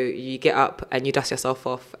 So you get up and you dust yourself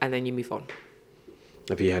off and then you move on.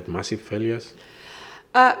 Have you had massive failures?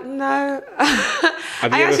 No.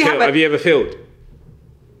 Have you ever failed?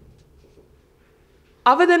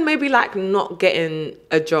 Other than maybe like not getting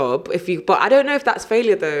a job, but I don't know if that's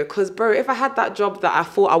failure though, because bro, if I had that job that I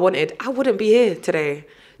thought I wanted, I wouldn't be here today. Right.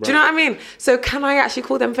 Do you know what I mean? So can I actually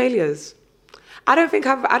call them failures? I don't think.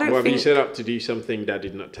 Have you set up to do something that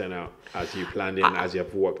did not turn out as you planned it, as you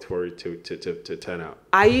have worked for it to turn out?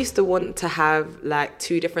 I used to want to have like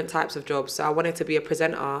 2 different types of jobs. So I wanted to be a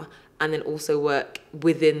presenter and then also work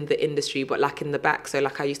within the industry, but like in the back. So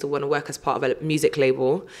like I used to want to work as part of a music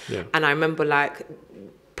label. Yeah. And I remember like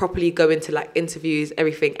properly go into like interviews,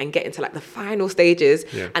 everything, and get into like the final stages,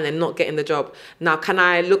 and then not getting the job. Now, can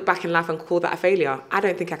I look back in life and call that a failure? I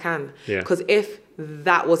don't think I can. Because if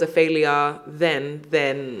that was a failure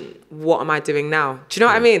then what am I doing now? Do you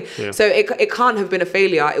know what I mean? Yeah. So it can't have been a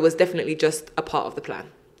failure. It was definitely just a part of the plan.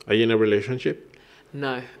 Are you in a relationship?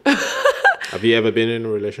 No. Have you ever been in a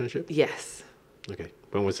relationship? Yes. Okay.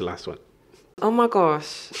 When was the last one? Oh my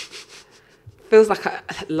gosh. Feels like a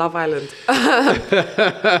Love Island.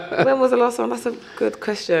 When was the last one? That's a good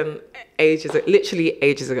question. Literally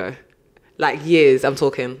ages ago. Like years, I'm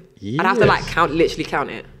talking. Years? I'd have to like literally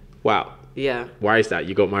count it. Wow. Yeah. Why is that?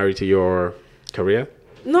 You got married to your career?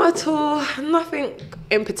 Not at all. Nothing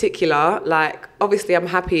in particular. Like, obviously, I'm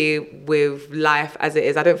happy with life as it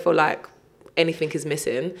is. I don't feel like anything is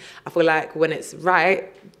missing. I feel like when it's right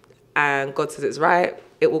and God says it's right,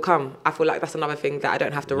 it will come. I feel like that's another thing that I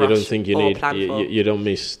don't have to rush. You don't think you don't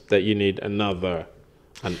miss that you need an other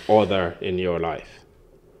in your life?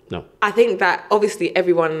 No. I think that obviously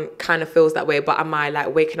everyone kind of feels that way, but am I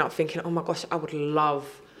like waking up thinking, oh my gosh, I would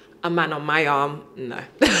love a man on my arm? No.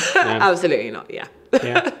 Yeah. Absolutely not. Yeah.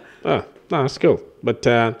 Yeah. Oh, no, that's cool. But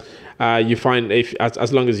you find if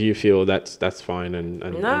as long as you feel that's fine and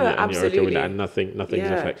absolutely. you're okay with that and nothing's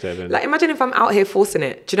affected. And like, imagine if I'm out here forcing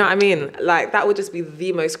it. Do you know what I mean? Like, that would just be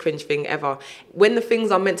the most cringe thing ever. When the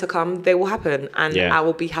things are meant to come, they will happen, and I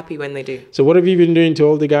will be happy when they do. So what have you been doing to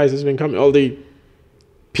all the guys that's been coming, all the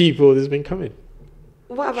people that's been coming?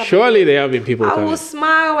 What have I Surely there have been people coming. I will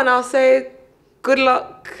smile and I'll say, good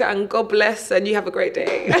luck and God bless, and you have a great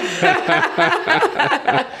day.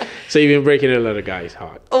 So you've been breaking a lot of guys'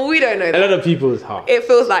 heart. Oh, we don't know that. A lot of people's heart. It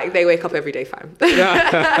feels like they wake up every day fine.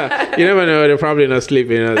 You never know. They're probably not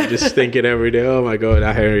sleeping, just thinking every day, oh my God,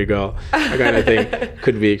 that Henrie girl. That kind of thing.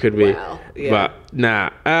 Could be. Well, yeah. But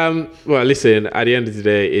nah. Well, listen, at the end of the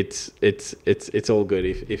day, it's all good.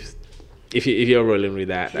 If if you're rolling with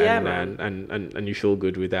that, Yeah, and you feel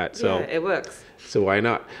good with that, so yeah, it works. so why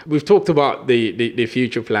not? We've talked about the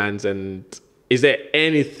future plans, and is there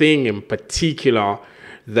anything in particular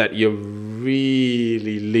that you're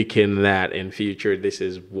really looking at in future? This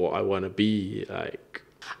is what I want to be like.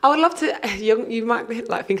 I would love to. You might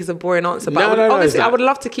like think it's a boring answer, but No, obviously I would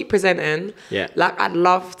love to keep presenting. Yeah. Like I'd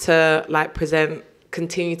love to like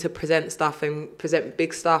continue to present stuff and present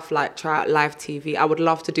big stuff, like try out live TV. I would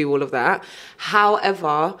love to do all of that.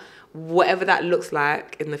 However, whatever that looks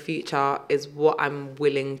like in the future is what I'm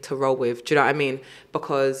willing to roll with. Do you know what I mean?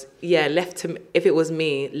 Because yeah, if it was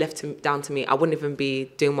me, down to me, I wouldn't even be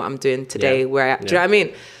doing what I'm doing today. Do you know what I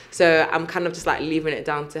mean? So I'm kind of just like leaving it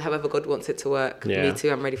down to however God wants it to work. Yeah. Me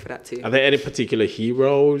too. I'm ready for that too. Are there any particular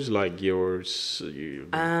heroes like yours,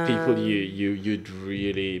 people you'd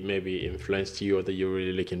really maybe influenced you, or that you're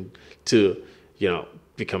really looking to,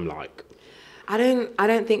 become like? I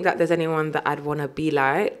don't think that there's anyone that I'd want to be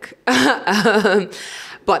like.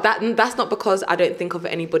 But that's not because I don't think of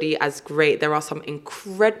anybody as great. There are some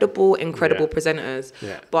incredible presenters.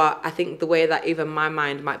 Yeah. But I think the way that even my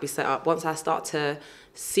mind might be set up, once I start to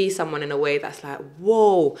see someone in a way that's like,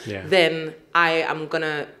 whoa, then I am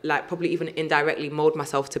gonna like probably even indirectly mold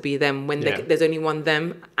myself to be them when there's only one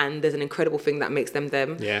them, and there's an incredible thing that makes them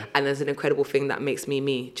them, and there's an incredible thing that makes me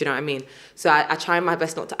me. Do you know what I mean? So I try my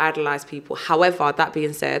best not to idolize people. However, that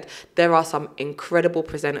being said, there are some incredible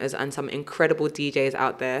presenters and some incredible DJs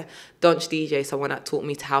out there. Donch DJ, someone that taught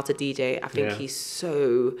me how to DJ. I think he's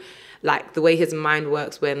so... like the way his mind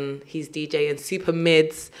works when he's DJing super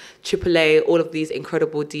mids, AAA, all of these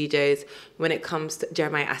incredible DJs. When it comes to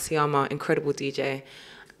Jeremiah Asiyama, incredible DJ.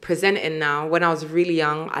 Presenting now, when I was really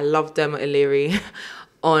young, I loved Dermot O'Leary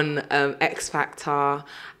on X Factor.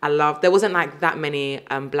 There wasn't like that many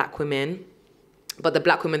black women, but the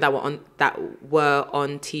black women that were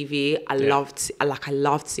on TV, I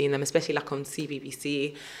loved seeing them, especially like on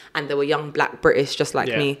CBBC, and they were young black British just like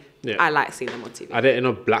me. Yeah. I like seeing them on TV. Are there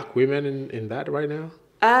enough black women in that right now?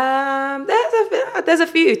 There's a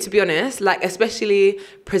few, to be honest. Like especially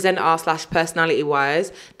presenter / personality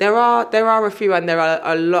wise, there are a few, and there are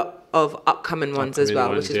a lot of upcoming ones as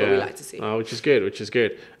well, which is what we like to see. Oh, which is good.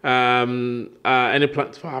 Any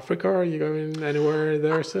plans for Africa? Are you going anywhere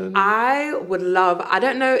there soon? I would love. I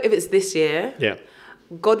don't know if it's this year. Yeah.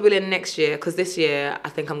 God willing, next year, because this year I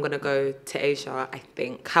think I'm gonna go to Asia. I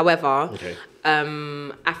think. However,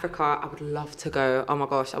 Africa, I would love to go. Oh my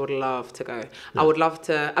gosh, I would love to go. Yeah. I would love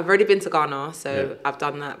to. I've already been to Ghana, so I've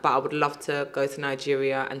done that. But I would love to go to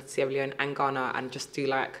Nigeria and Sierra Leone and Ghana and just do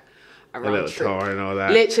like a little tour and all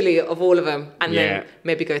that. Literally of all of them, and then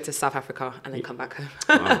maybe go to South Africa and then come back home.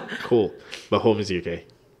 Oh, cool. But home is UK.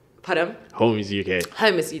 Pardon? Home is UK.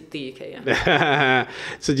 Home is the UK, yeah.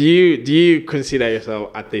 So do you consider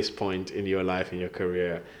yourself at this point in your life, in your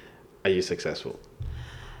career, are you successful?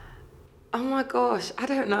 Oh my gosh, I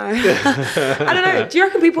don't know. I don't know. Do you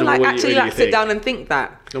reckon people sit down and think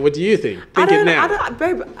that? And what do you think? Think it now.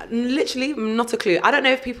 Babe, literally not a clue. I don't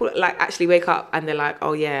know if people like actually wake up and they're like,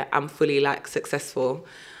 oh yeah, I'm fully like successful.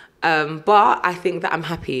 But I think that I'm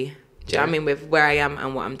happy. Do you know what I mean, with where I am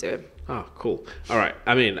and what I'm doing. Oh, cool. All right.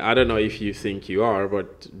 I mean, I don't know if you think you are,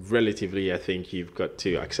 but relatively, I think you've got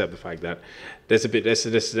to accept the fact that there's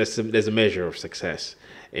a measure of success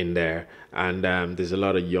in there, and there's a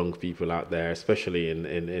lot of young people out there, especially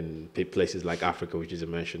in places like Africa, which is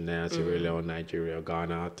mentioned now, Sierra Leone, Nigeria,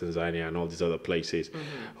 Ghana, Tanzania, and all these other places,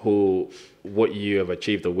 who what you have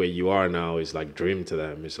achieved, the way you are now, is like dream to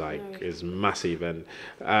them. It's like it's massive. And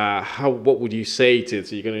what would you say to?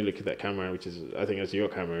 So you're going to look at that camera, which is I think it's your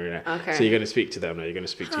camera, right? Okay. So you're going to speak to them now. You're going to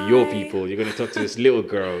speak to your people. You're going to talk to this little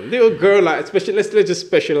girl like, especially let's just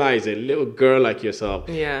specialize it. Little girl like yourself.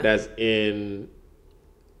 Yeah. That's in.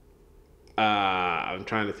 I'm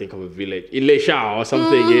trying to think of a village, Ilesha or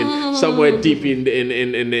something, in somewhere deep in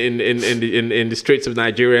the streets of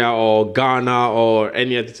Nigeria or Ghana or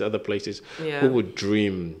any of these other places. Yeah. Who would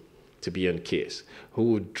dream to be on Kiss?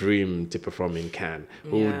 Who would dream to perform in Cannes?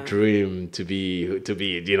 Who would dream to be on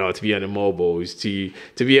the mobiles, to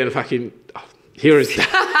be on fucking. Here is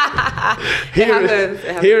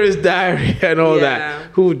here is Diary and all that.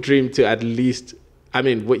 Who would dream to at least? I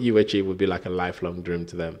mean, what you achieve would be like a lifelong dream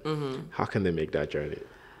to them. Mm-hmm. How can they make that journey?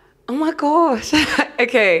 Oh my gosh.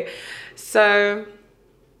 Okay. So,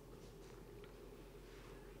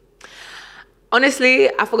 honestly,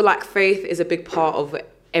 I feel like faith is a big part of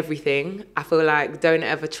everything. I feel like don't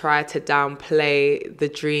ever try to downplay the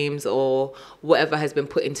dreams or whatever has been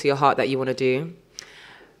put into your heart that you want to do.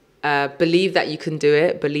 Believe that you can do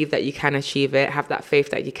it. Believe that you can achieve it. Have that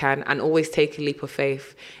faith that you can. And always take a leap of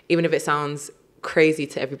faith. Even if it sounds crazy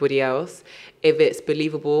to everybody else, if it's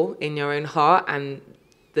believable in your own heart and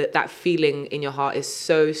that feeling in your heart is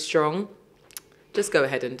so strong, just go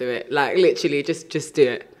ahead and do it. Like literally, just do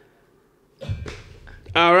it.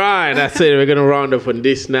 All right, that's it. We're gonna round up on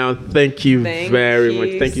this now. Thank you very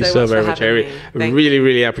much. Thank you so very much, Henrie.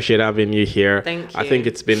 Really appreciate having you here. Thank you. I think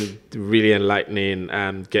it's been really enlightening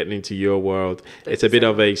and getting into your world. It's a bit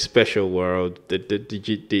of a special world. The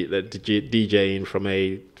DJing from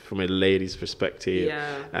a lady's perspective,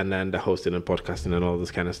 and then the hosting and podcasting and all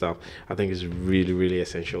this kind of stuff. I think it's really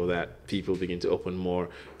essential that people begin to open more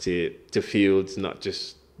to fields, not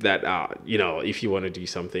just that if you want to do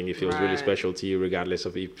something, it feels really special to you, regardless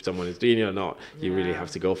of if someone is doing it or not. You really have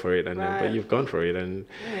to go for it, but you've gone for it, and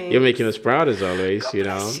you're making us proud as always.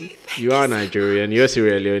 You are Nigerian, you're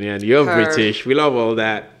Sierra Leonean, you're British. We love all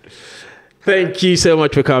that. Thank you so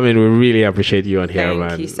much for coming. We really appreciate you on here, man.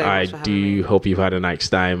 Thank you so much for having me. Hope you've had a nice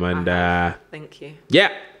time, and thank you. Yeah,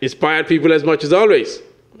 inspired people as much as always.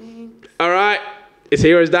 All right, it's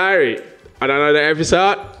Hero's Diary on another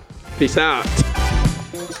episode. Peace out.